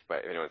 which,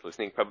 if anyone's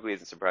listening, probably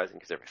isn't surprising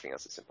because everything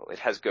else is simple. It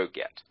has Go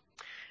Get.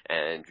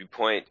 And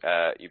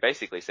you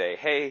basically say,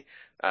 hey,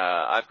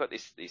 I've got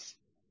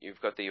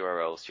you've got the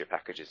URLs to your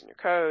packages in your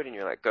code, and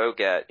you're like, Go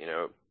Get,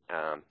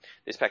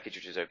 this package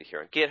which is over here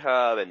on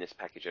GitHub, and this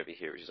package over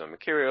here which is on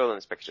Mercurial, and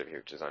this package over here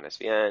which is on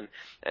SVN,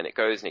 and it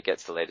goes and it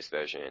gets the latest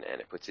version,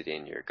 and it puts it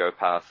in your Go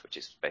path, which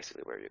is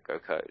basically where your Go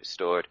code is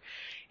stored,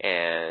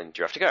 and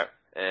you're off to go.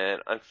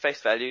 And on face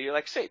value, you're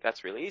like, sweet,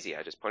 that's really easy.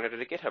 I just pointed at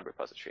a GitHub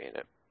repository, and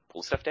it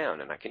pulls stuff down,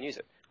 and I can use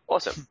it.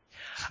 Awesome.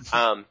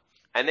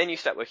 And then you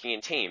start working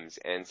in teams,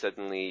 and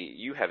suddenly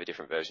you have a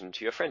different version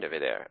to your friend over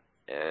there.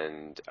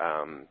 and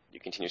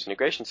your continuous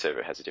integration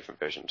server has a different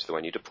version to the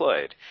one you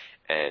deployed,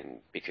 and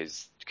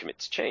because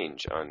commits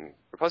change on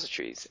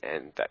repositories,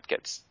 and that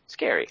gets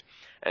scary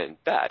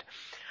and bad.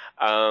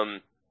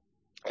 And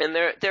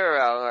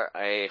there are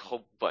a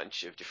whole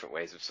bunch of different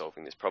ways of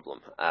solving this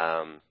problem.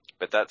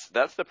 But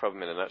that's the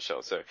problem in a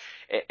nutshell. So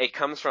it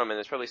comes from, and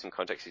there's probably some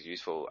context is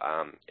useful.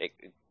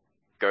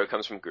 Go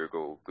comes from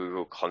Google.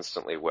 Google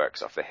constantly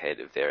works off the head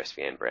of their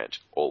SVN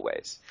branch,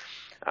 always.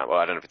 Well,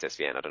 I don't know if it's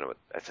SVN. I don't know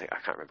I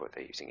can't remember what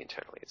they're using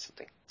internally. It's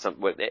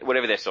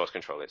whatever their source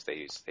control is. They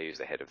use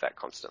the head of that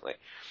constantly,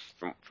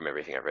 from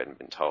everything I've read and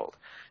been told.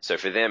 So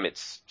for them,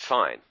 it's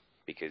fine,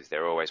 because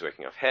they're always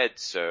working off head,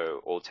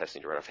 so all tests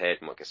need to run off head,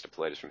 and what gets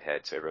deployed is from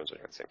head, so everyone's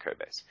running on the same code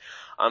base.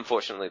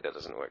 Unfortunately, that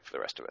doesn't work for the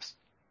rest of us.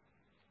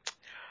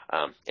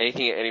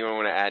 Anyone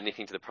want to add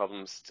anything to the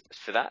problems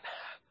for that?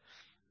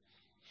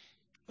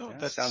 Oh,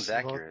 that sounds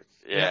accurate.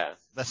 Yeah.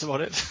 That's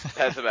about it.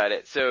 That's about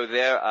it. So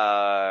there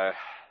are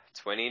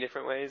 20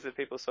 different ways that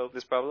people solve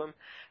this problem.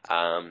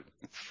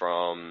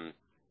 From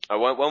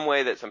one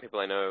way that some people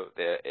I know,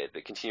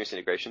 the continuous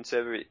integration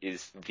server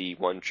is the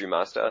one true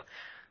master.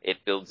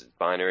 It builds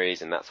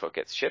binaries, and that's what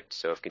gets shipped.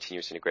 So if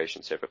continuous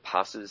integration server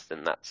passes,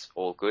 then that's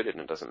all good,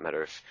 and it doesn't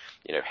matter if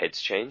heads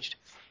changed.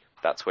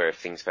 That's where if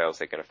things fails,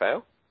 they're going to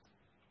fail.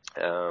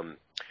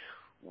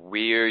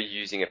 We're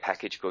using a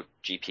package called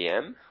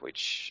GPM,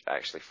 which I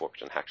actually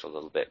forked and hacked a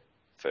little bit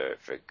for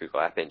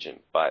Google App Engine.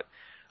 But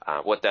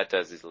what that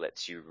does is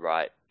lets you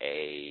write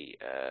a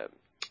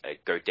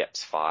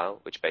GoDeps file,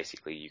 which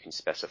basically you can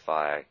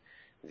specify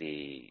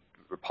the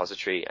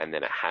repository and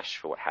then a hash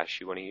for what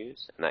hash you want to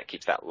use, and that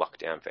keeps that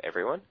locked down for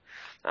everyone.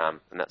 And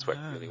that's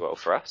worked really well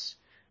for us.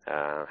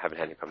 Haven't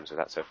had any problems with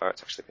that so far.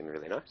 It's actually been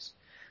really nice.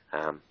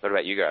 What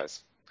about you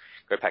guys?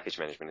 Go package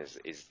management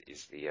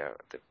is the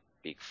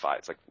big fight.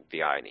 It's like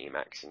VI and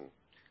Emacs and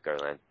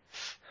Golang.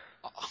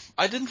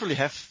 I didn't really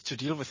have to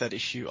deal with that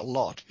issue a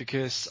lot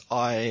because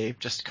I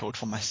just code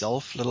for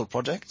myself, little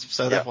projects.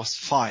 So that was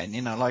fine,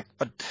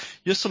 but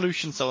your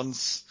solution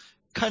sounds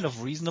kind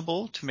of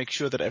reasonable to make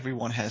sure that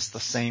everyone has the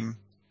same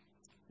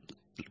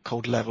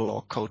code level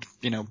or code,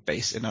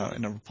 base in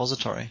a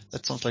repository.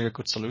 That sounds like a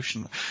good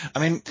solution. I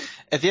mean,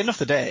 at the end of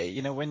the day,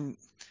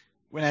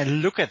 when I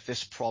look at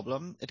this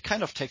problem, it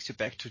kind of takes you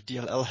back to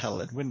DLL hell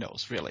in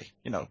Windows, really,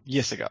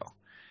 years ago.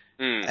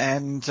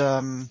 And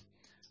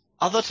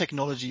other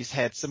technologies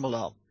had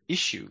similar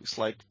issues,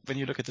 like when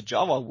you look at the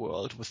Java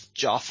world with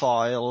jar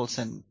files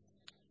and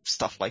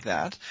stuff like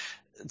that.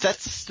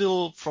 That's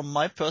still, from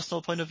my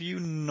personal point of view,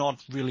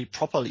 not really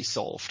properly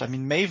solved. I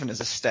mean, Maven is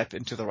a step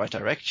into the right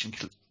direction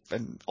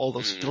and all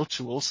those build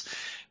tools,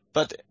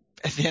 but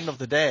at the end of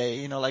the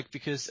day,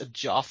 because a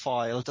jar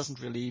file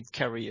doesn't really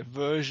carry a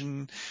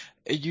version,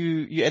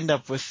 you end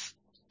up with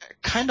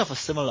kind of a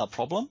similar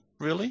problem,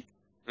 really.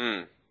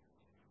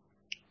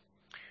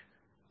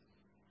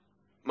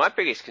 My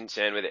biggest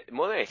concern with it,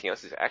 more than anything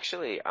else, is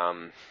actually,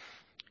 and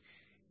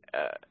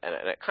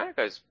it kind of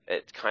goes,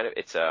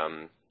 it's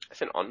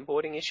an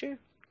onboarding issue.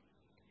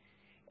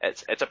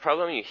 It's a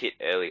problem you hit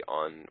early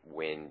on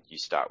when you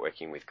start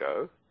working with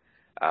Go.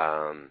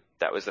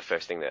 That was the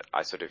first thing that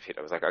I sort of hit.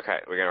 I was like, okay,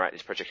 we're going to write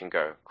this project in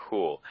Go.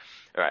 Cool.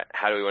 All right,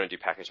 how do we want to do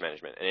package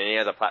management? And any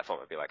other platform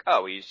would be like,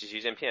 oh, we just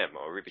use NPM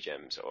or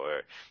RubyGems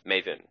or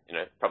Maven.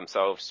 Problem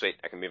solved. Sweet.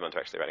 I can move on to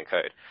actually writing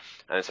code.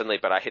 And then suddenly,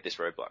 but I hit this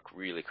roadblock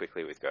really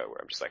quickly with Go, where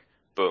I'm just like,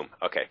 boom,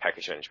 okay,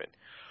 package management.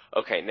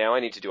 Okay, now I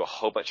need to do a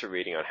whole bunch of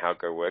reading on how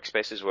Go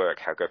workspaces work,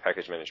 how Go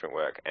package management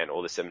work, and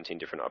all the 17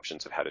 different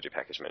options of how to do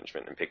package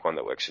management, and pick one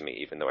that works for me,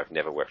 even though I've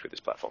never worked with this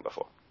platform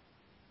before.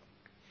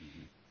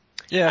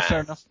 Yeah,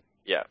 fair enough.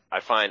 Yeah, I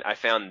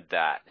found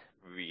that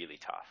really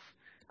tough.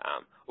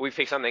 We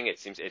picked something, it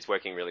seems it's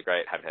working really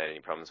great, haven't had any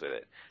problems with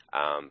it.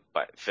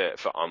 But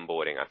for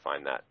onboarding, I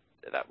find that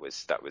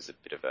was a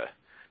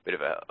bit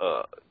of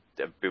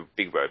a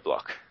big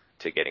roadblock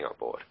to getting on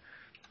board.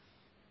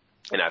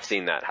 And I've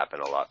seen that happen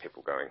a lot.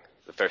 People going,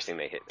 the first thing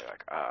they hit, they're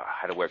like,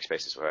 how do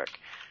workspaces work?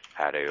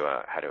 How do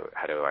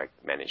I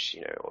manage,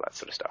 all that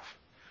sort of stuff.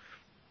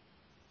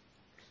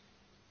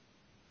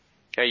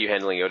 How are you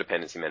handling your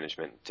dependency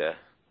management,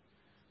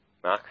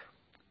 Mark?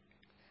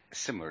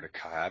 Similar to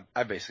Kai,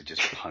 I basically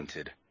just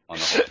punted on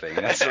the whole thing.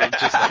 That's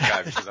just like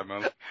Kai, because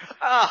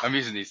I'm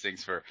using these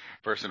things for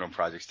personal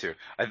projects too.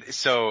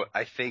 So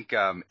I think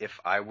if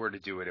I were to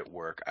do it at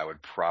work, I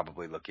would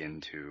probably look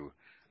into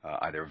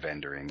either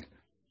vendoring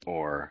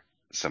or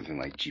something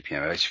like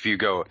GPM.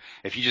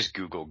 If you just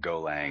Google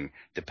Golang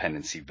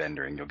dependency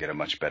vendoring, you'll get a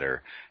much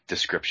better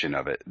description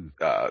of it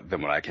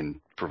than what I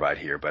can provide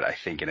here. But I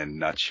think in a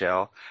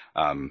nutshell,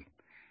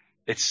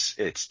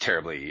 it's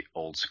terribly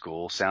old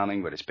school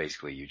sounding, but it's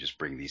basically you just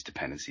bring these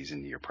dependencies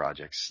into your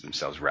projects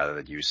themselves rather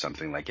than use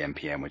something like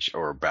NPM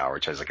or Bower,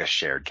 which has like a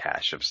shared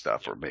cache of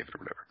stuff, or Maven or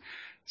whatever.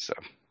 So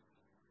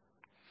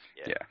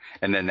Yeah.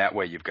 And then that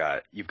way you've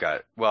got,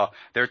 well,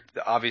 there,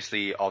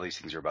 obviously all these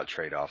things are about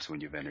trade-offs.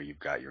 When you vendor, you've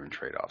got your own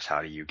trade-offs.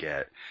 How do you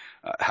get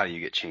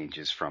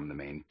changes from the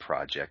main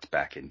project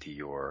back into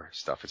your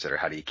stuff, et cetera?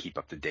 How do you keep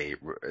up to date,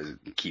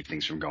 keep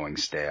things from going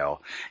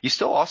stale? You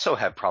still also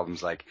have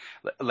problems like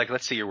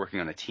let's say you're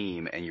working on a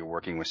team and you're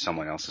working with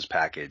someone else's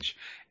package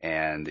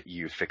and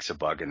you fix a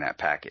bug in that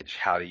package.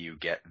 How do you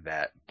get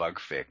that bug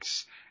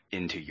fix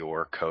into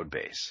your code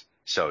base?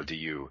 So do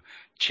you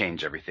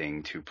change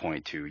everything to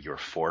point to your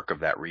fork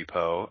of that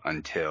repo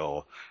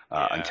until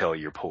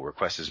your pull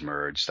request is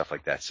merged, stuff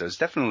like that. So it's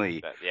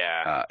definitely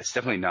not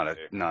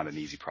an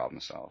easy problem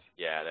to solve.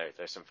 Yeah,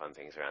 there's some fun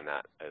things around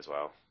that as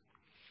well.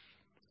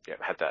 Yeah,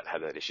 had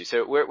that issue.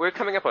 So we're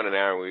coming up on an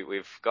hour. And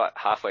we've got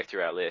halfway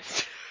through our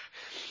list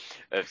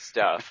of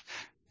stuff.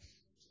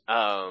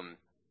 Why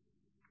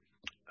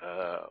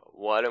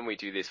don't we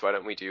do this? Why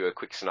don't we do a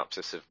quick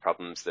synopsis of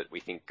problems that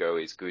we think Go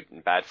is good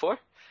and bad for?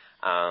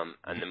 And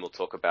then we'll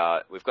talk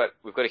about, we've got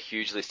a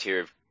huge list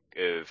here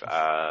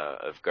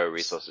of Go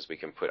resources we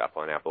can put up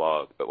on our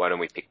blog, but why don't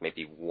we pick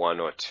maybe one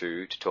or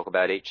two to talk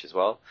about each as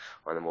well,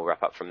 and then we'll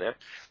wrap up from there.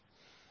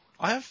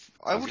 I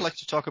would like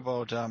to talk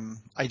about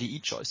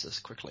IDE choices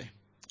quickly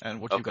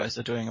and what you guys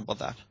are doing about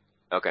that.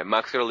 Okay,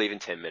 Mark's got to leave in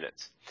 10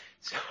 minutes.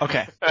 So.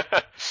 Okay.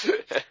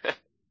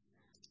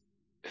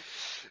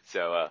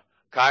 So,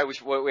 Kai,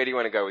 where do you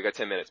want to go? We got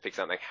 10 minutes. Pick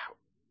something.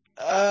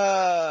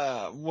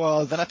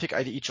 Well, then I pick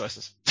IDE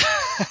choices.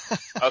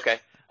 Okay.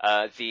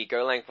 The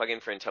Golang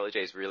plugin for IntelliJ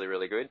is really,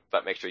 really good,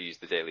 but make sure you use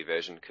the daily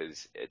version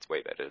because it's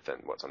way better than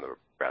what's on the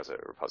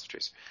browser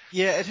repositories.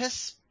 Yeah, it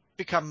has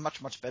become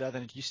much, much better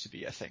than it used to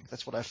be, I think.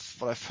 That's what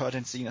I've heard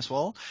and seen as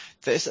well.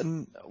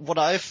 What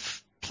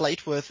I've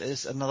played with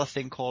is another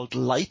thing called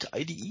Light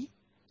IDE.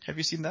 Have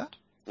you seen that?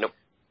 Nope.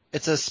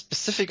 It's a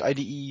specific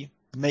IDE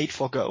made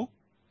for Go,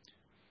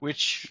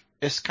 which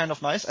is kind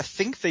of nice. I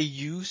think they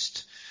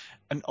used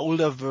an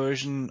older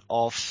version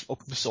of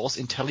open source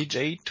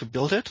IntelliJ to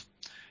build it,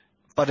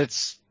 but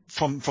it's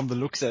from the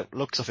looks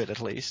of it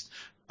at least.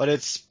 But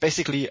it's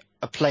basically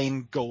a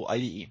plain Go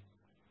IDE,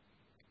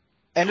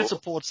 and It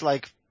supports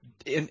like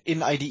in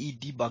IDE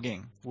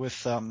debugging with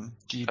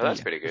GDB. Oh,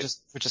 that's pretty good.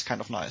 Which is kind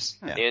of nice.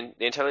 Yeah.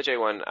 The IntelliJ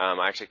one,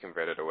 I actually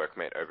converted a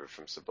workmate over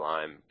from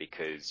Sublime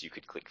because you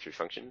could click through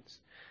functions.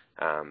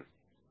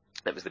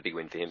 That was the big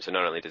win for him. So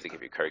not only does it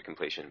give you code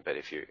completion, but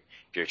if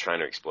you're trying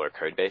to explore a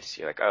code base,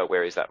 you're like, oh,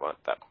 where is that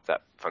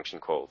function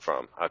call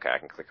from? Okay, I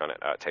can click on it.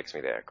 Oh, it takes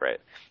me there. Great.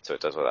 So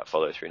it does all that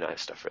follow through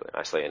nice stuff really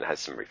nicely, and it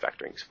has some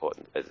refactoring support,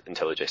 as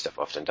IntelliJ stuff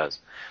often does.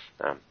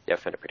 Yeah, I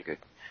found it pretty good.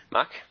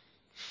 Mark?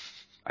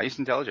 I use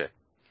IntelliJ.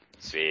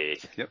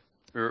 Sweet. Yep.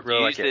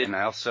 Really like it. And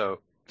I also...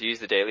 Do you use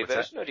the daily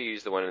version or do you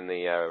use the one in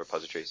the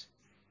repositories?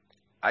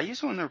 I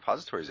use one in the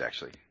repositories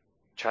actually.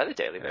 Try the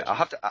daily version.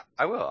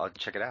 I will. I'll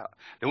check it out.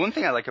 The one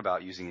thing I like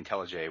about using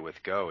IntelliJ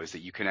with Go is that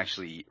you can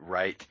actually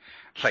write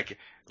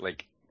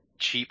like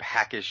cheap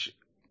hackish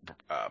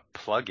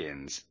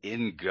plugins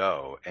in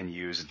Go and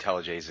use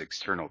IntelliJ's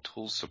external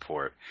tools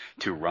support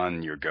to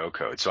run your Go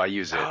code. So I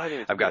use it.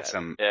 I've got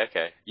some. Yeah,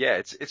 okay. Yeah,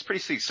 it's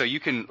pretty sweet. So you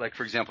can, like,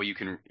 for example, you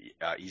can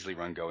easily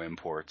run Go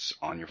imports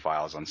on your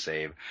files on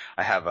save.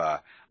 I have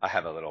a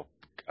little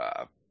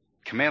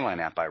command line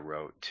app I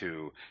wrote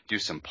to do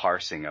some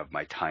parsing of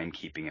my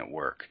timekeeping at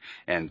work.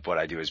 And what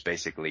I do is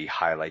basically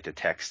highlight the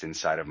text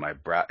inside of my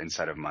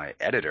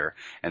editor,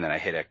 and then I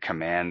hit a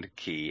command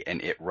key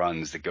and it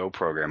runs the Go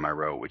program I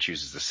wrote, which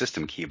uses the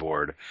system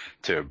keyboard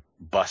to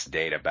bust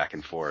data back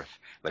and forth,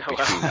 like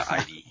between the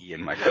IDE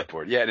and my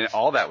clipboard. Yeah, and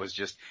all that was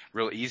just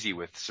real easy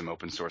with some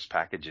open source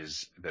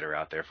packages that are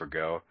out there for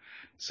Go.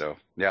 So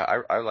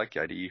yeah, I like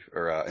IDE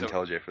or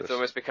IntelliJ for this. It's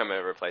almost become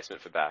a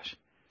replacement for Bash.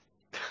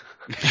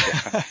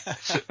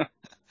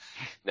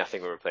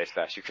 Nothing will replace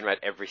Bash. You can write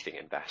everything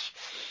in Bash.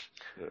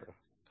 Yeah.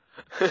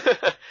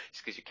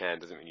 Just because you can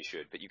doesn't mean you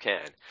should, but you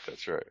can.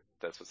 That's right.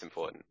 That's what's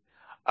important.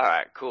 All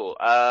right, cool.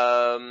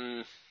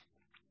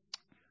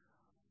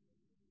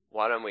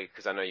 Why don't we,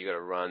 because I know you got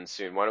to run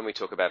soon, why don't we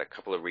talk about a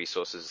couple of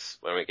resources?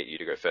 Why don't we get you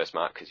to go first,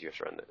 Mark, because you have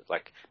to run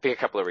pick a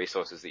couple of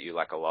resources that you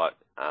like a lot.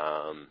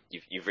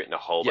 You've written a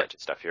whole bunch of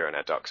stuff here on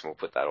our docs, and we'll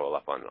put that all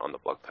up on the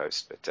blog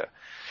post. But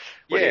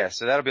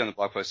so that'll be on the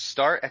blog post.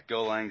 Start at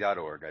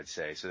golang.org, I'd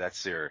say. So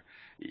that's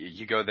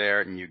you go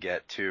there and you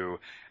get to,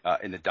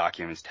 in the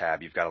documents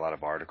tab, you've got a lot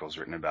of articles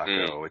written about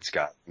Go. It's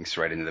got links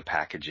right into the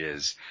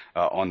packages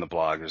on the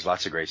blog. There's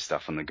lots of great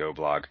stuff on the Go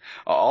blog.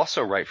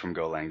 Also, right from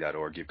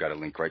golang.org, you've got a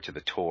link right to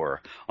the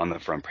tour on the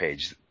front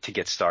page to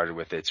get started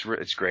with it.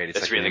 It's great.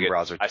 It's like really an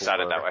in-browser tour. I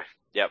started that way.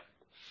 Yep.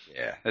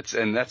 Yeah,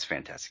 that's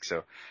fantastic.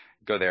 So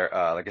go there.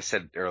 Like I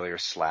said earlier,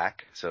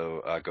 Slack.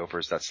 So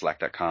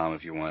gophers.slack.com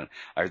if you want.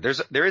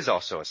 There is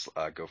also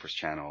a Gophers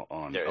channel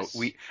on.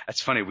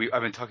 That's funny.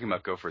 I've been talking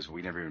about Gophers.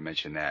 We never even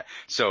mentioned that.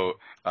 So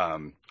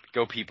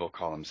Go people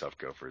call themselves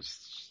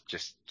Gophers.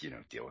 Just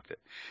deal with it.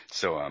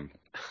 So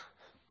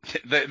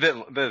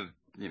the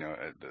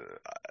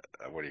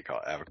what do you call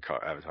it?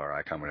 Avatar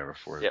icon, whatever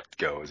for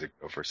Go is a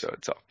Gopher. So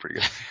it's all pretty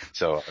good.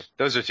 So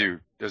those are two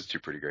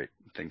pretty great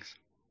things.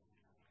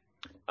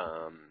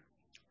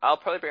 I'll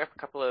probably bring up a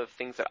couple of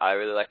things that I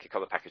really like, a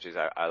couple of packages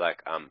I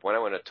like. One I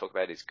want to talk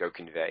about is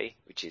GoConvey,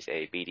 which is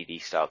a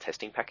BDD style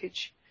testing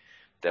package.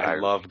 I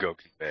love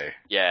GoConvey.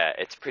 Yeah,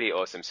 it's pretty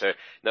awesome. So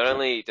not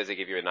only does it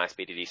give you a nice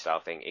BDD style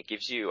thing, it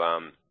gives you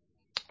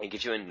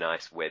a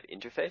nice web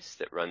interface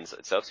that runs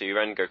itself. So you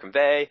run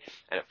GoConvey,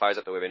 and it fires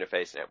up the web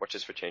interface, and it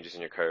watches for changes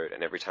in your code.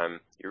 And every time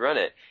you run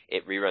it,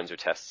 it reruns your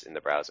tests in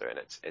the browser, and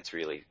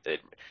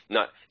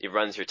it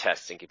runs your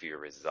tests and gives you your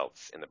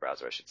results in the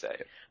browser, I should say.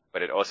 Yeah.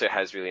 But it also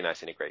has really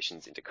nice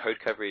integrations into code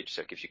coverage,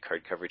 so it gives you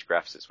code coverage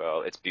graphs as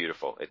well. It's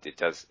beautiful. It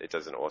does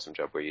an awesome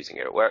job. We're using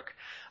it at work.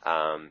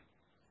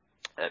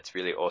 It's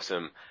really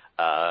awesome.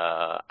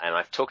 And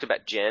I've talked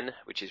about Gen,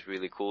 which is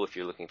really cool if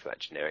you're looking for that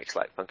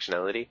generics-like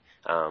functionality.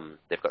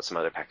 They've got some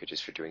other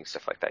packages for doing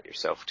stuff like that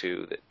yourself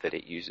too that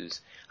it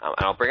uses. And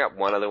I'll bring up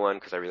one other one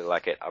because I really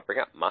like it. I'll bring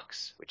up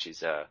Mux, which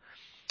is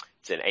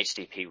it's an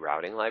HTTP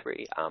routing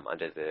library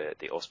under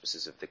the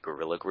auspices of the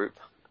Gorilla Group.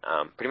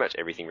 Pretty much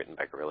everything written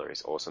by Gorilla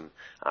is awesome.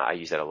 I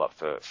use that a lot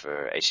for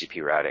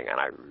HTTP routing, and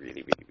I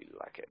really, really, really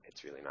like it.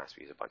 It's really nice.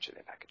 We use a bunch of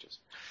their packages.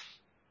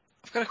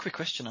 I've got a quick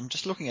question. I'm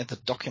just looking at the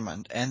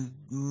document, and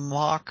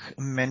Mark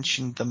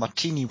mentioned the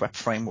Martini web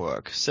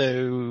framework.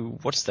 So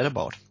what's that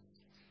about?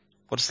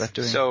 What is that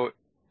doing? So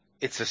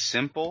it's a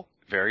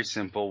very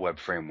simple web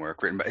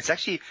framework written by, it's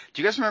actually,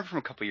 do you guys remember from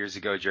a couple years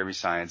ago, Jeremy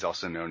Saenz,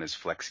 also known as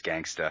Flex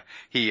Gangsta,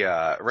 he,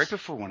 right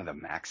before one of the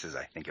Maxes,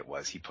 I think it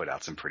was, he put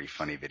out some pretty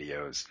funny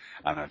videos.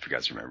 I don't know if you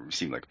guys remember. He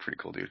seemed like a pretty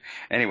cool dude.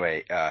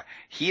 Anyway,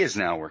 he is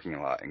now working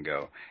a lot in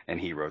Go, and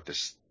he wrote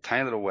this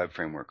tiny little web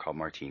framework called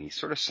Martini,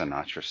 sort of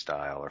Sinatra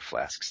style or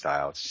Flask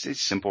style. It's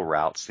just simple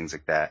routes, things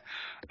like that.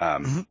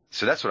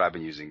 So that's what I've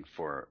been using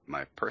for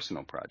my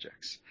personal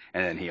projects.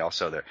 And then he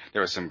also,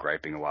 there was some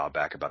griping a while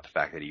back about the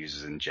fact that he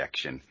uses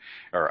reflection,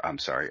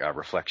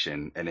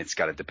 and it's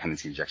got a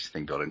dependency injection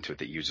thing built into it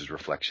that uses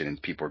reflection, and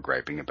people are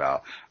griping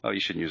about, oh, you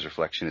shouldn't use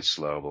reflection, it's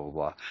slow, blah, blah,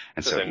 blah.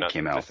 And so he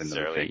came out with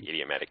another thing.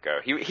 Idiomatic Go.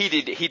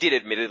 He did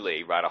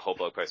admittedly write a whole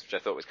blog post, which I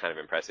thought was kind of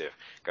impressive,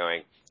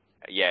 going,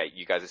 yeah,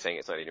 you guys are saying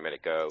it's not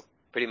idiomatic Go.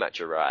 Pretty much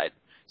you're right.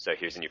 So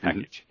here's a new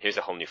package. Here's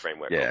a whole new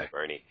framework called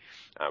Negroni,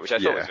 which I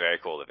thought was very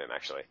cool of him,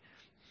 actually.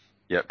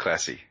 Yep,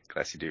 classy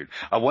dude.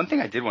 One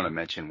thing I did want to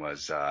mention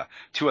was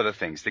two other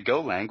things. The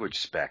Go language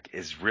spec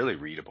is really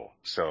readable.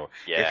 So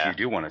if you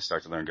do want to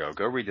start to learn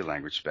Go read the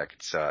language spec.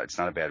 It's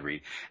not a bad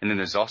read. And then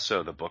there's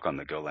also the book on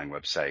the Golang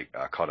website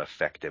called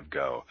Effective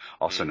Go.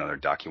 Also another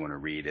doc you want to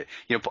read. It,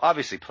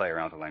 obviously play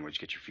around with the language,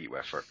 get your feet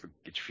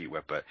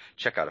wet, but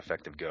check out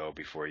Effective Go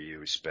before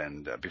you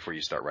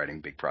start writing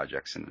big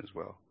projects in it as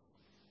well.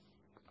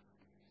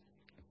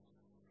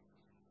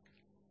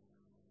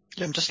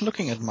 Yeah, I'm just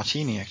looking at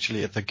Martini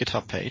actually at the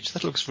GitHub page.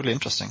 That looks really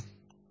interesting.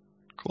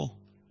 Cool.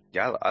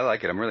 Yeah, I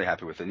like it. I'm really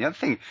happy with it. And the other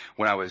thing,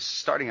 when I was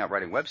starting out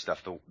writing web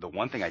stuff, the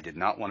one thing I did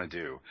not want to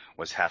do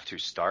was have to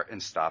start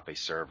and stop a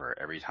server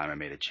every time I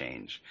made a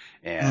change.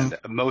 And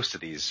most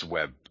of these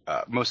web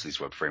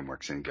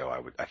frameworks in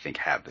Go, I think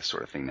have this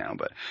sort of thing now.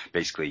 But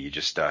basically, you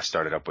just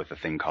start it up with a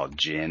thing called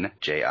Gin,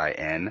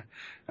 J-I-N.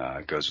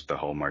 Goes with the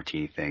whole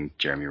Martini thing.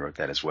 Jeremy wrote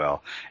that as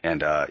well.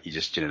 And you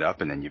just gin it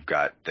up, and then you've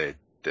got the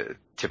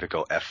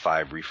typical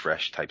F5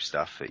 refresh type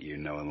stuff that you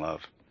know and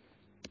love.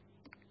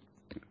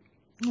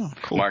 Oh,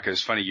 cool. Mark, it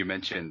was funny you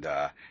mentioned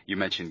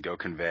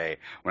GoConvey.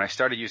 When I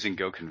started using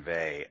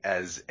GoConvey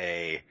as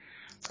a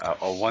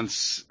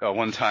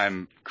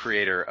one-time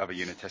creator of a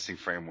unit testing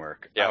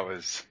framework, I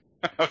was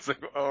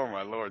like, oh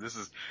my lord, this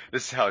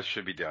is how it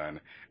should be done,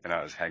 and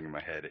I was hanging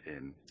my head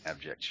in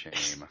abject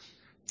shame.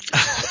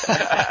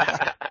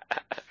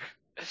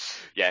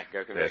 Yeah,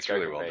 GoConvey. That's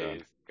really well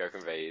done.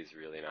 GoConvey is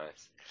really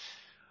nice.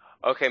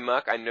 Okay,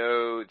 Mark, I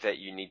know that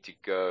you need to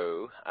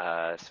go,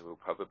 so we'll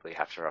probably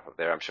have to wrap up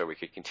there. I'm sure we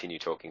could continue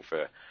talking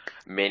for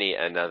many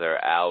another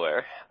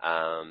hour.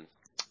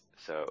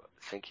 So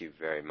thank you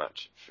very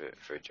much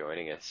for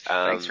joining us.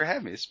 Thanks for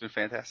having me. It's been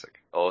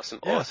fantastic. Awesome.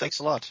 Yeah, thanks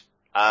a lot.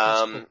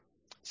 Cool.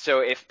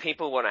 So if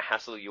people want to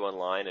hassle you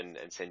online and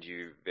send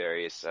you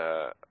various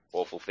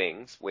awful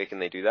things, where can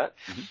they do that?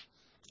 Mm-hmm.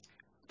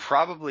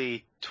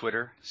 Probably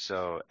Twitter,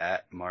 so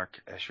at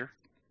Mark Escher.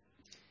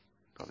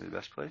 Probably the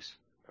best place.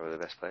 Probably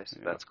the best place.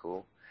 Yeah. That's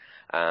cool.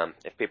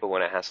 If people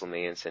want to hassle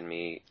me and send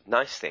me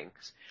nice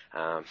things,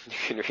 you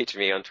can reach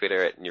me on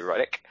Twitter at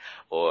Neurotic,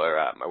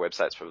 or my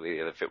website's probably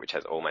the other fit, which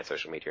has all my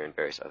social media and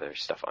various other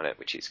stuff on it,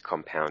 which is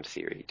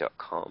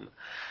compoundtheory.com.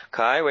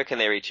 Kai, where can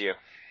they reach you?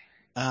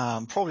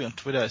 Probably on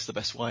Twitter is the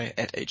best way,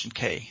 at Agent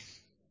K.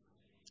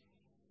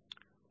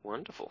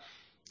 Wonderful.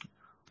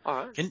 All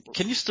right.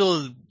 Can you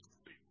still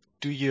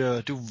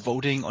do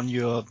voting on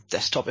your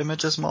desktop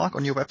images, Mark,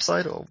 on your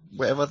website or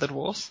wherever that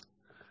was?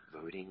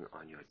 Voting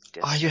on your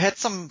desktop. You had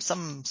some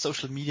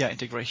social media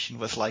integration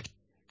with like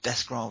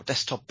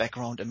desktop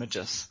background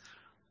images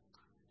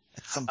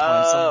at some point.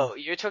 Oh,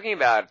 you're talking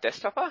about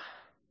Desktopper?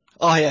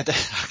 Oh yeah,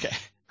 okay.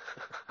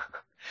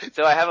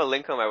 So I have a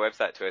link on my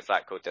website to a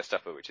site called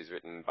Desktopper, which is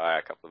written by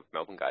a couple of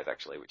Melbourne guys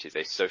actually, which is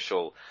a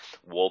social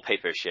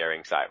wallpaper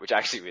sharing site, which I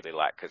actually really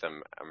like because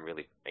I'm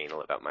really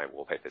anal about my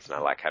wallpapers and I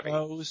like having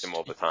them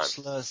all the time. Most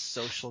useless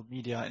social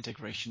media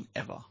integration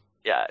ever.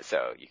 Yeah,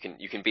 so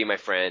you can be my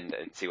friend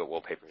and see what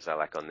wallpapers I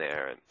like on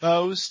there. And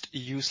most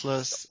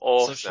useless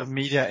awesome. social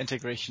media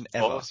integration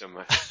ever. Awesome.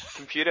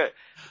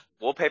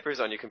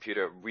 Wallpapers on your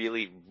computer,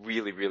 really,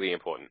 really, really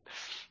important.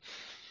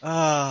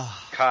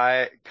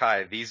 Kai,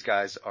 these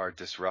guys are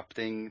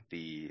disrupting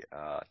the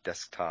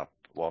desktop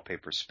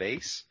wallpaper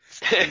space,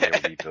 and they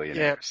will be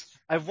billionaires.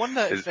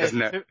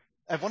 Yeah.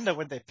 I wonder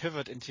when they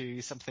pivot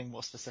into something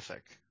more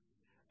specific.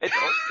 It's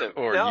awesome.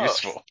 Or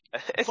useful.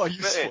 It's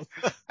useful.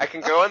 I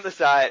can go on the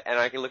site and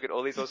I can look at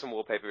all these awesome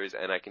wallpapers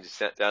and I can just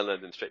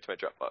download them straight to my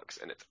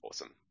Dropbox and it's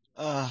awesome.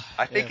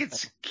 I think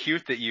it's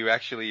cute that you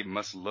actually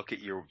must look at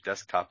your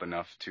desktop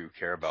enough to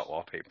care about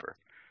wallpaper.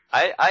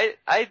 I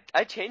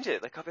change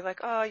it. Like I'll be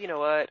like, oh, you know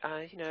what?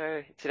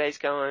 Today's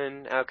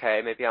going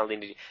okay. Maybe I'll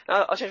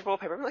I'll change the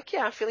wallpaper. I'm like,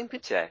 yeah, I'm feeling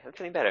good today. I'm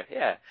feeling better.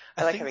 Yeah,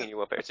 I like having a new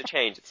wallpaper. It's a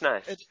change. It's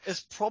nice.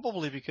 It's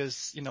probably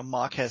because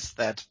Mark has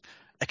that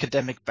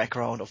academic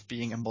background of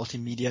being a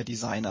multimedia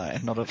designer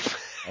and not a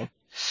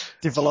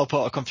developer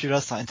or computer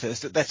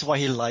scientist. That's why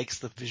he likes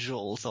the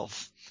visuals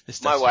of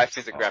his My wife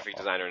is a graphic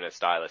designer and a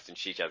stylist, and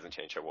she doesn't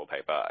change her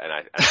wallpaper, and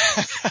I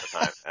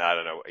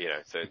don't know,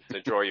 so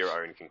draw your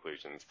own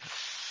conclusions.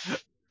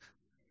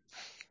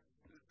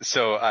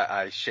 So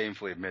I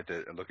shamefully admit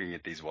that looking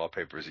at these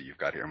wallpapers that you've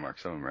got here, Mark,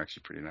 some of them are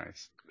actually pretty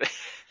nice.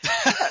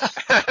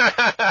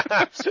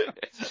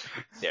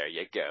 There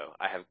you go.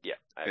 I have good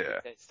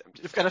taste.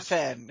 You've got a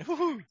fan.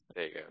 Woohoo.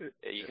 There you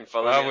go. You can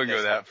follow me. I wouldn't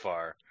go that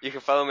far. You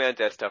can follow me on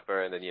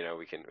Desktopper, and then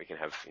we can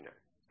have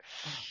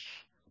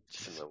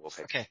similar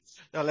wallpaper. Okay.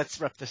 Now let's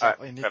wrap this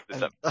up. Wrap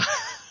this up.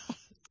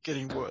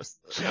 Getting worse.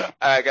 All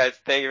right, guys.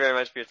 Thank you very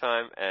much for your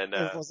time. And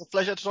it was a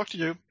pleasure to talk to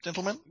you,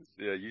 gentlemen.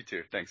 Yeah, you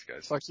too. Thanks,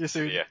 guys. Talk to you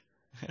soon. Yeah.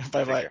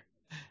 Bye-bye.